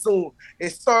coming soon. It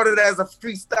started as a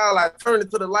freestyle. I turned it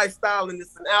to the lifestyle and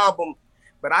it's an album.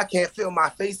 But I can't feel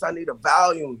my face. I need a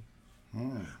volume.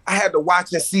 I had to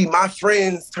watch and see my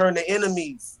friends turn to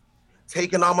enemies.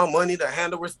 Taking all my money to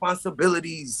handle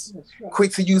responsibilities.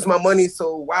 Quick to use my money,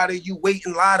 so why do you wait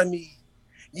and lie to me?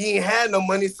 You ain't had no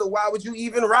money, so why would you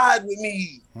even ride with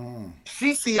me?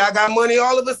 She see I got money,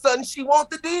 all of a sudden she want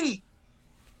the D.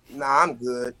 Nah, I'm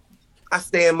good. I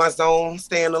stay in my zone,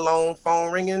 staying alone,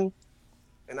 phone ringing,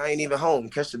 and I ain't even home.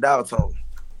 Catch the dial tone.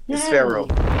 It's Pharaoh.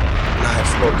 And I have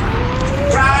spoken.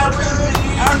 Ride with me.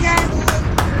 Okay.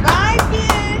 Bye,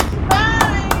 bitch.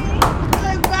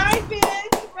 Bye. Bye,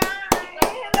 bitch.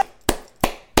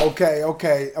 Bye.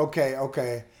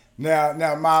 Okay.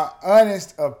 Now, my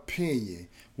honest opinion,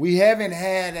 we haven't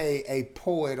had a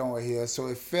poet on here, so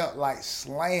it felt like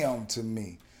slam to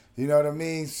me. You know what I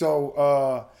mean?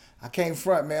 So I can't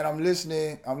front, man. I'm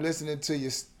listening to you,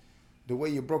 the way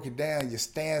you broke it down, your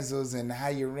stanzas and how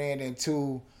you ran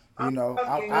into, you know,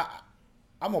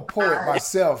 I'm a poet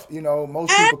myself. You know,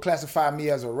 most people classify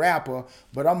me as a rapper,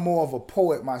 but I'm more of a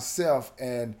poet myself,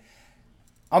 and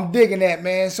I'm digging that,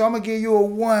 man. So I'm gonna give you a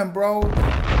 1, bro.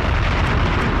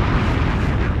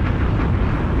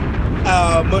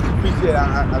 Much appreciated.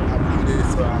 I do this,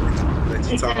 so I'll let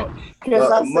you talk.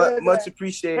 Much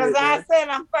appreciated. Because I said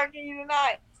I'm fucking you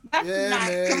tonight. Not Yeah, tonight.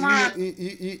 man. Come on.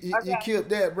 You killed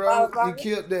that, bro. You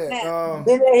killed that.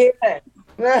 Did they hear that?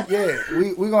 Yeah,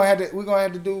 we're gonna have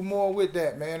to do more with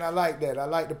that, man. I like that. I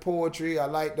like the poetry. I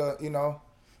like the, you know,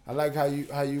 I like how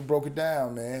you broke it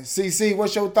down, man. CC,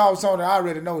 what's your thoughts on it? I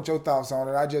already know what your thoughts on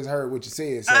it. I just heard what you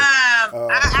said. So,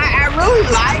 I really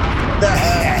like the.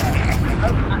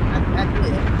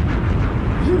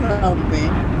 You know me,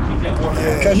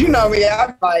 because you know me.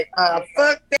 I'm like,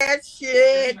 fuck that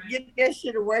shit. Get that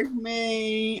shit away from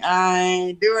me. I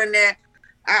ain't doing that.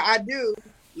 I do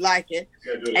like it,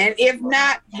 and if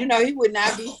not, you know, he would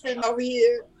not be sitting over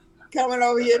here, coming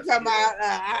over here talking about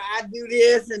I do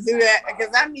this and do that,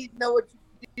 because I need to know what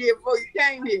you did before you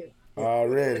came here.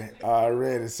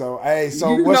 Already. So, hey,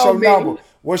 what's your number?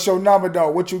 What's your number,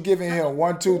 though? What you giving him?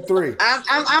 1, 2, 3. I'm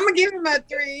gonna give him a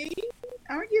 3.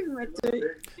 I'm gonna give him a 3.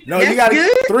 No, that's you got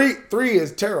to 3. 3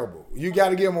 is terrible. You got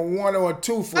to give him a 1 or a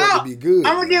 2 for it to be good.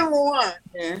 I'm gonna give him a 1.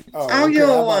 Yeah. Oh, I'm gonna give him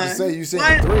a 1. I'm about to say you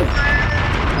said 3. 1 or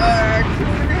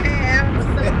 2.5 or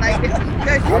something like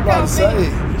that. I'm about to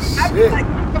say, I be shit. like,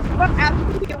 what the fuck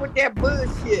out here with that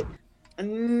bullshit?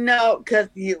 No, because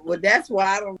that's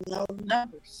why I don't know the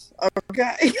numbers.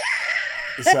 Okay.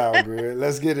 It's all good.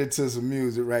 Let's get into some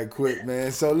music right quick,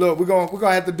 man. So look, we're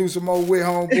gonna have to do some more with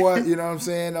homeboy. You know what I'm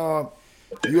saying?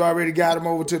 You already got him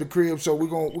over to the crib, so we're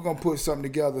gonna put something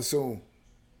together soon.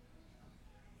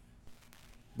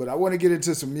 But I want to get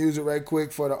into some music right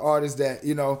quick for the artists that,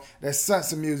 you know, that sent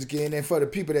some music in, and for the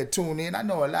people that tune in. I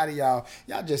know a lot of y'all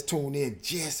just tune in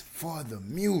just for the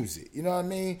music. You know what I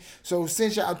mean? So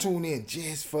since y'all tune in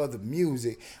just for the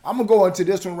music, I'm going to go into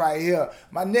this one right here.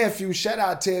 My nephew, shout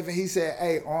out Tevin, he said,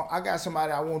 hey, I got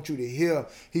somebody I want you to hear.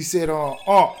 He said,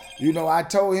 you know, I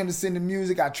told him to send the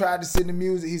music. I tried to send the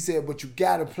music. He said, but you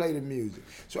got to play the music.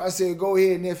 So I said, go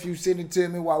ahead, nephew, send it to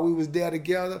me while we was there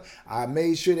together. I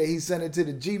made sure that he sent it to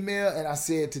the Gmail, and I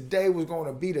said today was going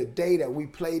to be the day that we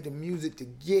played the music to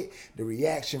get the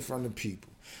reaction from the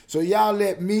people. So y'all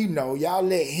let me know, y'all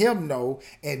let him know,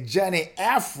 and Johnny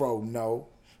Afro know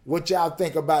what y'all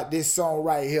think about this song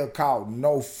right here called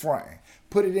No Front.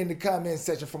 Put it in the comment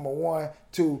section from a 1,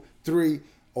 2, 3,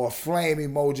 or flame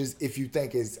emojis if you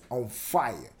think it's on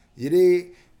fire. You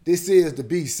dig? This is the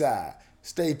B-side.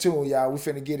 Stay tuned, y'all. We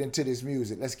finna get into this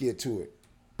music. Let's get to it.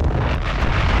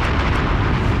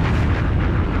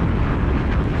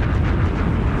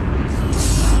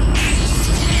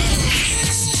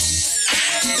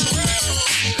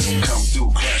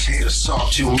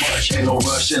 Talk too much, ain't no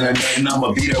rush in a nothing.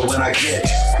 I'ma be there when I get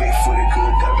quick footed,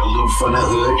 good, got the look from the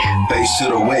hood, base to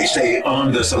the waist, stay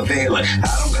under surveillance. I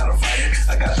don't gotta fight it,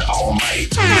 I got the almighty.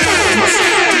 How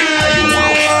you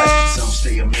wanna ride? Some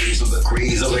stay amazed with the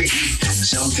craze of the heat.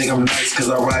 Some think I'm nice cause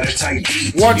I ride a tight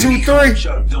beat. 1, 2, 3.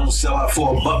 Chuck don't sell out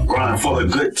for a buck grind. For a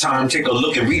good time, take a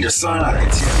look and read the sign. I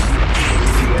can tell you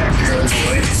if you act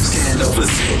paranoid, stand up for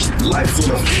six. Life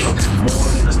full of fear, more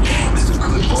than a storm. It's a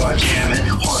good bar jamming,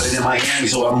 harder than Miami,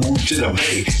 so I moved to the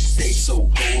Bay. Stay so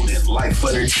golden, life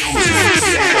for the chosen.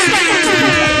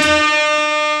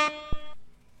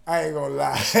 I ain't gonna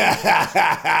lie.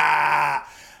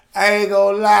 I ain't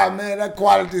gonna lie, man. That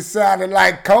quality sounded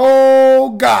like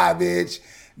cold garbage.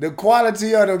 The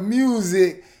quality of the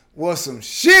music was some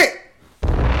shit.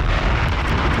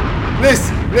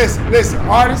 Listen,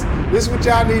 artists, this is what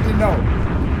y'all need to know.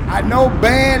 I know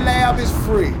BandLab is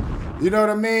free. You know what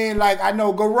I mean? Like, I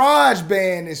know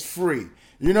GarageBand is free.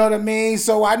 You know what I mean?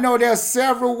 So I know there's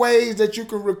several ways that you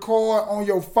can record on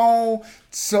your phone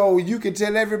so you can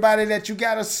tell everybody that you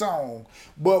got a song.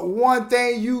 But one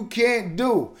thing you can't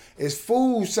do is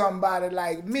fool somebody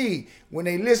like me. When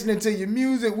they listening to your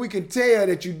music, we can tell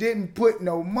that you didn't put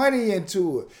no money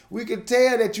into it. We can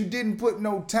tell that you didn't put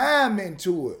no time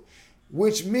into it,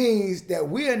 which means that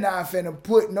we're not finna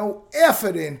put no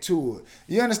effort into it.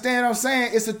 You understand what I'm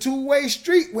saying? It's a two-way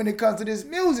street when it comes to this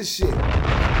music shit.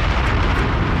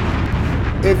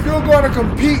 If you're going to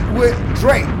compete with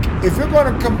Drake, if you're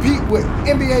going to compete with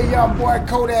NBA Youngboy,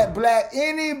 Kodak Black,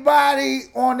 anybody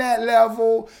on that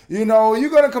level, you know, you're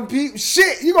going to compete.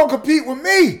 Shit, you're going to compete with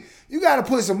me. You got to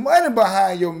put some money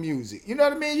behind your music. You know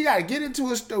what I mean? You got to get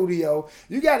into a studio.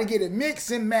 You got to get it mixed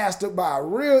and mastered by a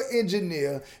real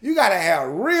engineer. You got to have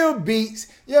real beats.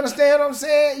 You understand what I'm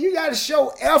saying? You got to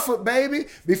show effort, baby.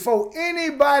 Before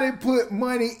anybody put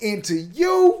money into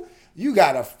you, you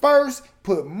got to first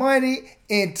put money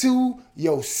into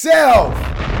yourself.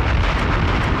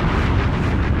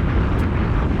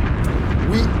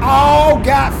 We all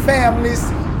got families.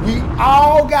 We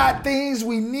all got things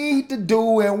we need to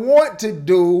do and want to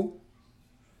do,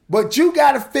 but you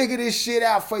got to figure this shit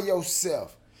out for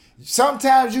yourself.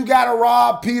 Sometimes you got to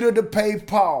rob Peter to pay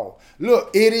Paul.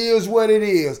 Look, it is what it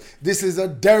is. This is a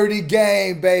dirty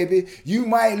game, baby. You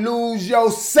might lose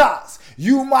your socks.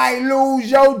 You might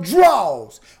lose your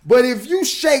drawers. But if you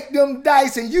shake them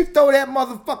dice and you throw that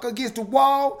motherfucker against the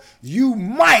wall, you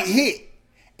might hit.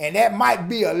 And that might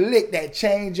be a lick that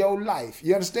change your life.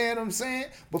 You understand what I'm saying?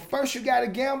 But first you got to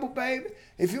gamble, baby.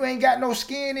 If you ain't got no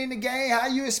skin in the game, how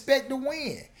you expect to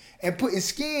win? And putting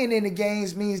skin in the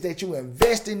games means that you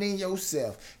investing in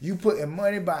yourself. You putting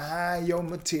money behind your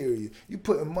material. You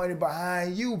putting money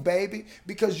behind you, baby,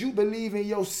 because you believe in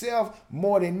yourself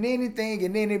more than anything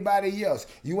and anybody else.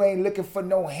 You ain't looking for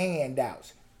no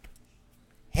handouts.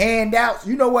 Handouts,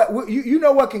 you know what? You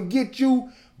know what can get you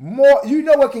more? You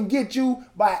know what can get you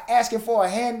by asking for a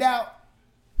handout?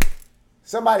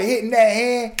 Somebody hitting that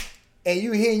hand and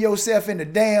you hitting yourself in the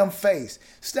damn face.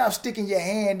 Stop sticking your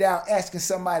hand out asking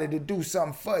somebody to do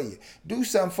something for you. Do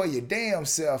something for your damn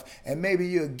self, and maybe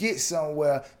you'll get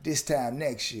somewhere this time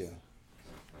next year.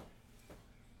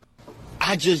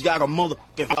 I just got a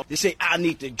motherfucker. They say I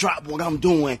need to drop what I'm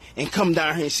doing and come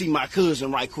down here and see my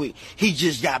cousin right quick. He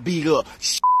just got beat up.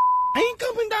 I ain't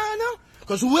coming down there,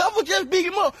 because whoever just beat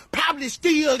him up probably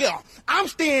still there. I'm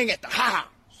staying at the house.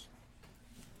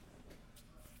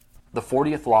 The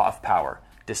 40th law of power.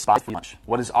 Despise much.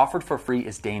 What is offered for free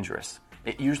is dangerous.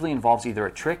 It usually involves either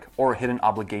a trick or a hidden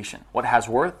obligation. What has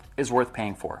worth is worth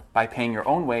paying for. By paying your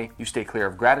own way, you stay clear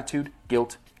of gratitude,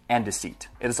 guilt, and deceit.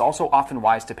 It is also often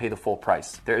wise to pay the full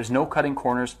price. There is no cutting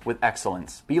corners with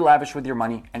excellence. Be lavish with your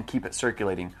money and keep it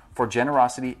circulating, for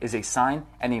generosity is a sign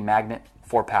and a magnet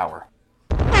for power.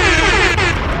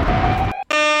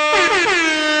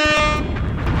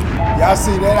 Y'all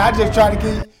see that? I just trying to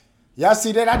get y'all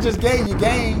see that? I just gave you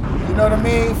game. You know what I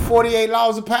mean? 48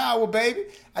 laws of power, baby.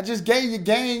 I just gave you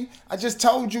game. I just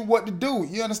told you what to do.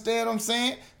 You understand what I'm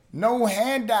saying? No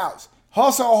handouts.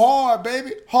 Hustle hard,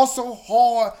 baby. Hustle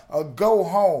hard or go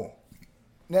home.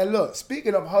 Now look,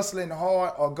 speaking of hustling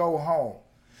hard or go home,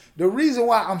 the reason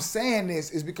why I'm saying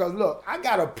this is because, look, I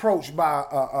got approached by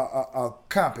a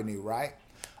company, right?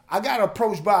 I got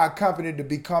approached by a company to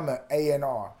become an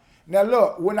A&R. Now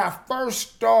look, when I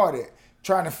first started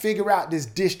trying to figure out this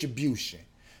distribution,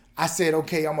 I said,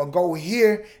 okay, I'm going to go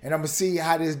here and I'm going to see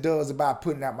how this does about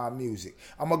putting out my music.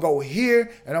 I'm going to go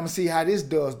here and I'm going to see how this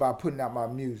does by putting out my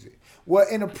music. Well,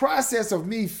 in the process of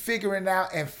me figuring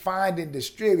out and finding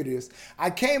distributors,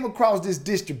 I came across this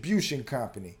distribution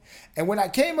company. And when I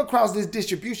came across this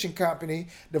distribution company,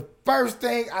 the first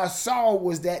thing I saw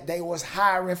was that they was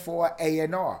hiring for an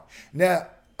A&R. Now,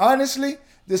 honestly,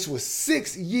 this was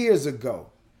 6 years ago.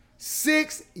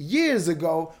 6 years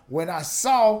ago when I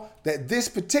saw that this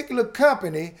particular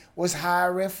company was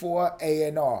hiring for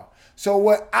an A&R. So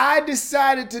what I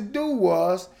decided to do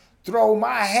was throw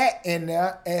my hat in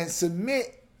there and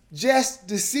submit just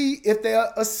to see if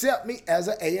they'll accept me as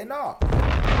an A&R.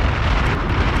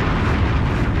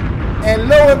 And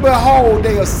lo and behold,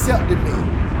 they accepted me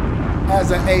as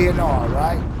an A&R,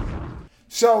 right?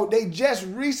 So they just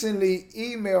recently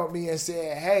emailed me and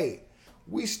said, hey,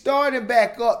 we started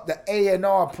back up the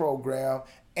A&R program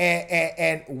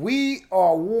and we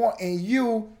are wanting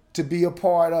you to be a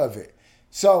part of it.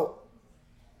 So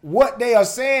what they are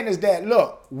saying is that,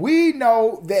 look, we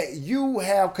know that you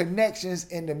have connections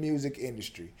in the music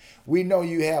industry. We know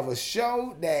you have a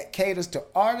show that caters to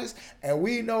artists, and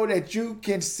we know that you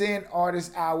can send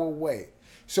artists our way.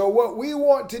 So what we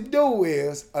want to do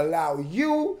is allow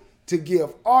you to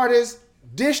give artists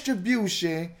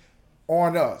distribution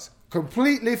on us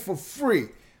completely for free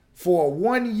for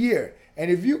 1 year. And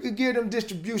if you could give them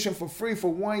distribution for free for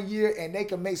 1 year and they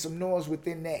can make some noise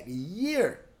within that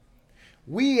year,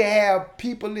 we have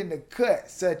people in the cut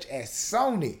such as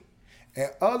Sony and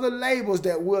other labels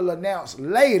that we'll announce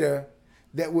later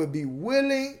that will be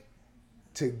willing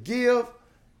to give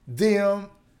them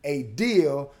a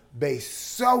deal based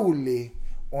solely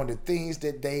on the things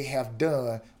that they have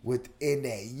done within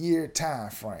that year time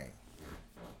frame.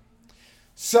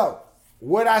 So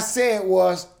what I said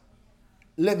was,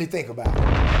 let me think about it.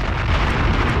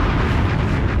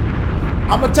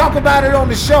 I'm going to talk about it on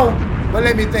the show, but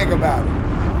let me think about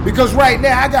it. Because right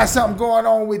now I got something going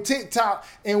on with TikTok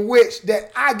in which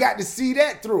that I got to see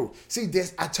that through. See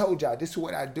this, I told y'all, this is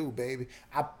what I do, baby.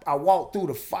 I walk through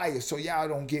the fire so y'all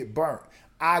don't get burnt.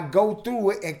 I go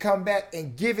through it and come back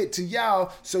and give it to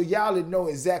y'all so y'all will know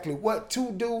exactly what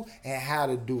to do and how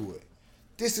to do it.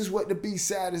 This is what the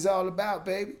B-side is all about,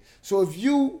 baby. So if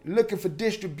you looking for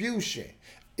distribution,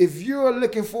 if you're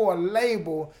looking for a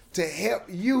label to help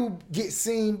you get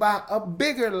seen by a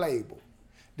bigger label,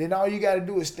 then all you got to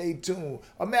do is stay tuned.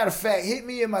 A matter of fact, hit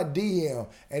me in my DM.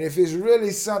 And if it's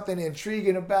really something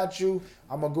intriguing about you,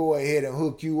 I'm going to go ahead and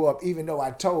hook you up, even though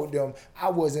I told them I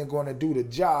wasn't going to do the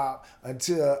job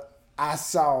until I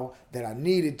saw that I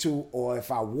needed to or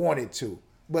if I wanted to.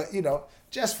 But, you know,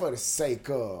 just for the sake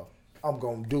of, I'm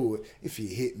going to do it if you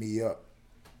hit me up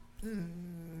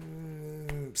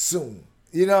soon.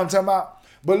 You know what I'm talking about?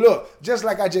 But look, just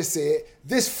like I just said,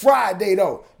 this Friday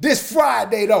though, it's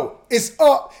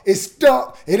up, it's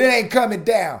stuck, and it ain't coming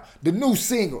down. The new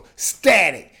single,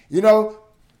 Static, you know,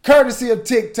 courtesy of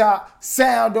TikTok,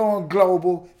 Sound On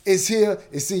Global, it's here,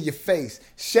 it's in your face.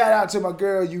 Shout out to my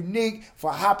girl Unique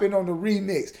for hopping on the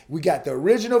remix. We got the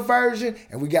original version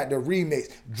and we got the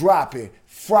remix dropping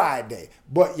Friday.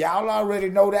 But y'all already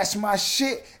know that's my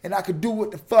shit and I can do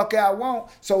what the fuck I want.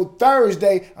 So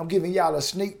Thursday, I'm giving y'all a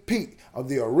sneak peek of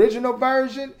the original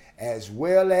version as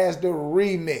well as the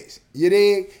remix. You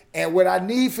dig? And what I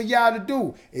need for y'all to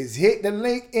do is hit the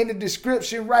link in the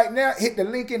description right now. Hit the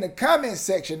link in the comment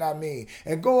section,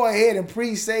 and go ahead and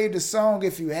pre-save the song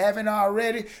if you haven't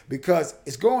already, because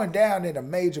it's going down in a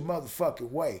major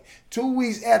motherfucking way. 2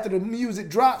 weeks after the music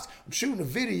drops, I'm shooting a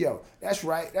video. That's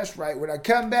right. When I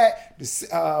come back,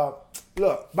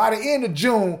 look, by the end of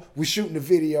June, we're shooting the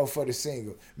video for the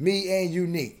single, me and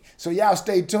Unique. So y'all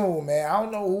stay tuned, man. I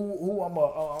don't know who I'm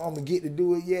gonna get to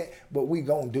do it yet, but we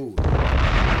gonna do it.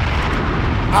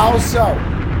 Also,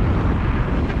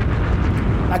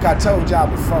 like I told y'all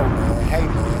before, man, hey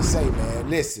man, say man,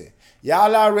 listen,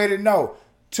 y'all already know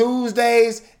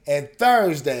Tuesdays and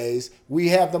Thursdays, we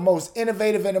have the most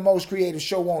innovative and the most creative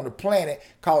show on the planet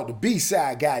called The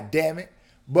B-Side, goddammit.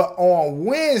 But on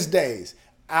Wednesdays,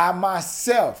 I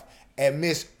myself and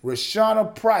Miss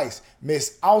Rashana Price,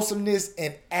 Miss Awesomeness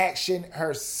in Action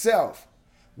herself,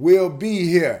 will be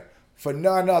here for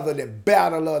none other than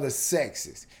Battle of the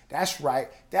Sexes. That's right.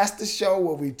 That's the show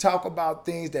where we talk about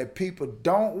things that people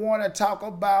don't want to talk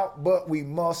about, but we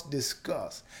must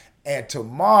discuss. And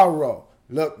tomorrow,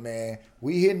 look, man,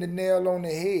 we hitting the nail on the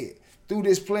head. Through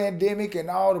this pandemic and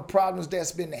all the problems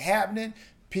that's been happening,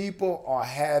 people are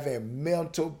having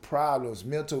mental problems.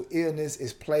 Mental illness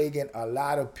is plaguing a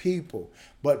lot of people.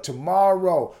 But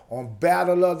tomorrow on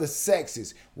Battle of the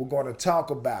Sexes, we're going to talk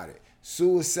about it.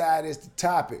 Suicide is the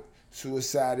topic.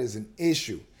 Suicide is an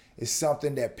issue. It's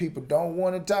something that people don't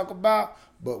want to talk about,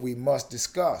 but we must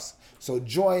discuss. So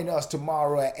join us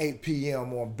tomorrow at 8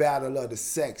 p.m. on Battle of the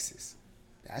Sexes.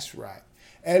 That's right.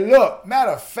 And look,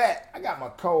 matter of fact, I got my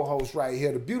co-host right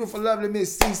here, the beautiful, lovely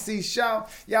Miss CC Shaw.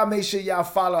 Y'all make sure y'all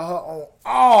follow her on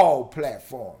all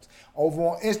platforms. Over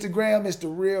on Instagram, it's the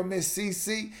real Miss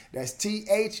CC. That's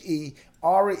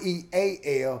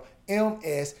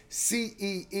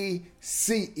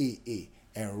TheRealMsCeeCee.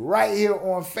 And right here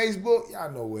on Facebook,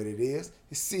 y'all know what it is.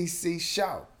 It's CC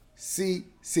Shaw.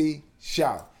 CC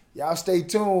Shaw. Y'all stay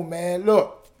tuned, man.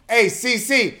 Look, hey,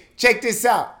 CC, check this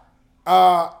out.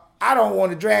 I don't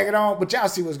want to drag it on, but y'all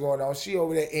see what's going on. She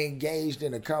over there engaged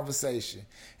in a conversation.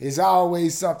 There's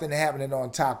always something happening on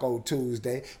Taco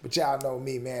Tuesday, but y'all know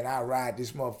me, man. I ride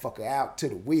this motherfucker out till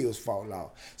the wheels fall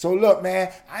off. So look,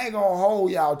 man, I ain't gonna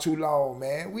hold y'all too long,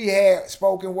 man. We had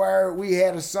spoken word, we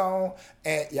had a song,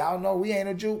 and y'all know we ain't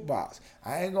a jukebox.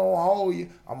 I ain't gonna hold you,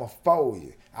 I'ma fold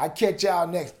you. I catch y'all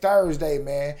next Thursday,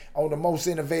 man, on the most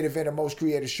innovative and the most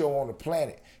creative show on the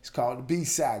planet. It's called The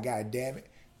B-Side, goddammit.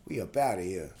 We up out of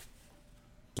here.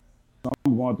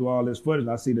 I'm going through all this footage.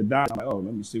 I see the dot. I'm like, oh,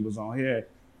 let me see what's on here.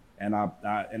 And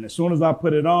and as soon as I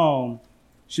put it on,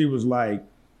 she was like,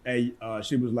 hey,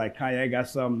 Kanye, I got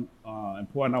something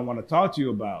important I want to talk to you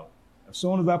about. As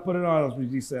soon as I put it on, that's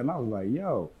what she said. And I was like,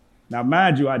 yo. Now,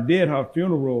 mind you, I did her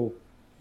funeral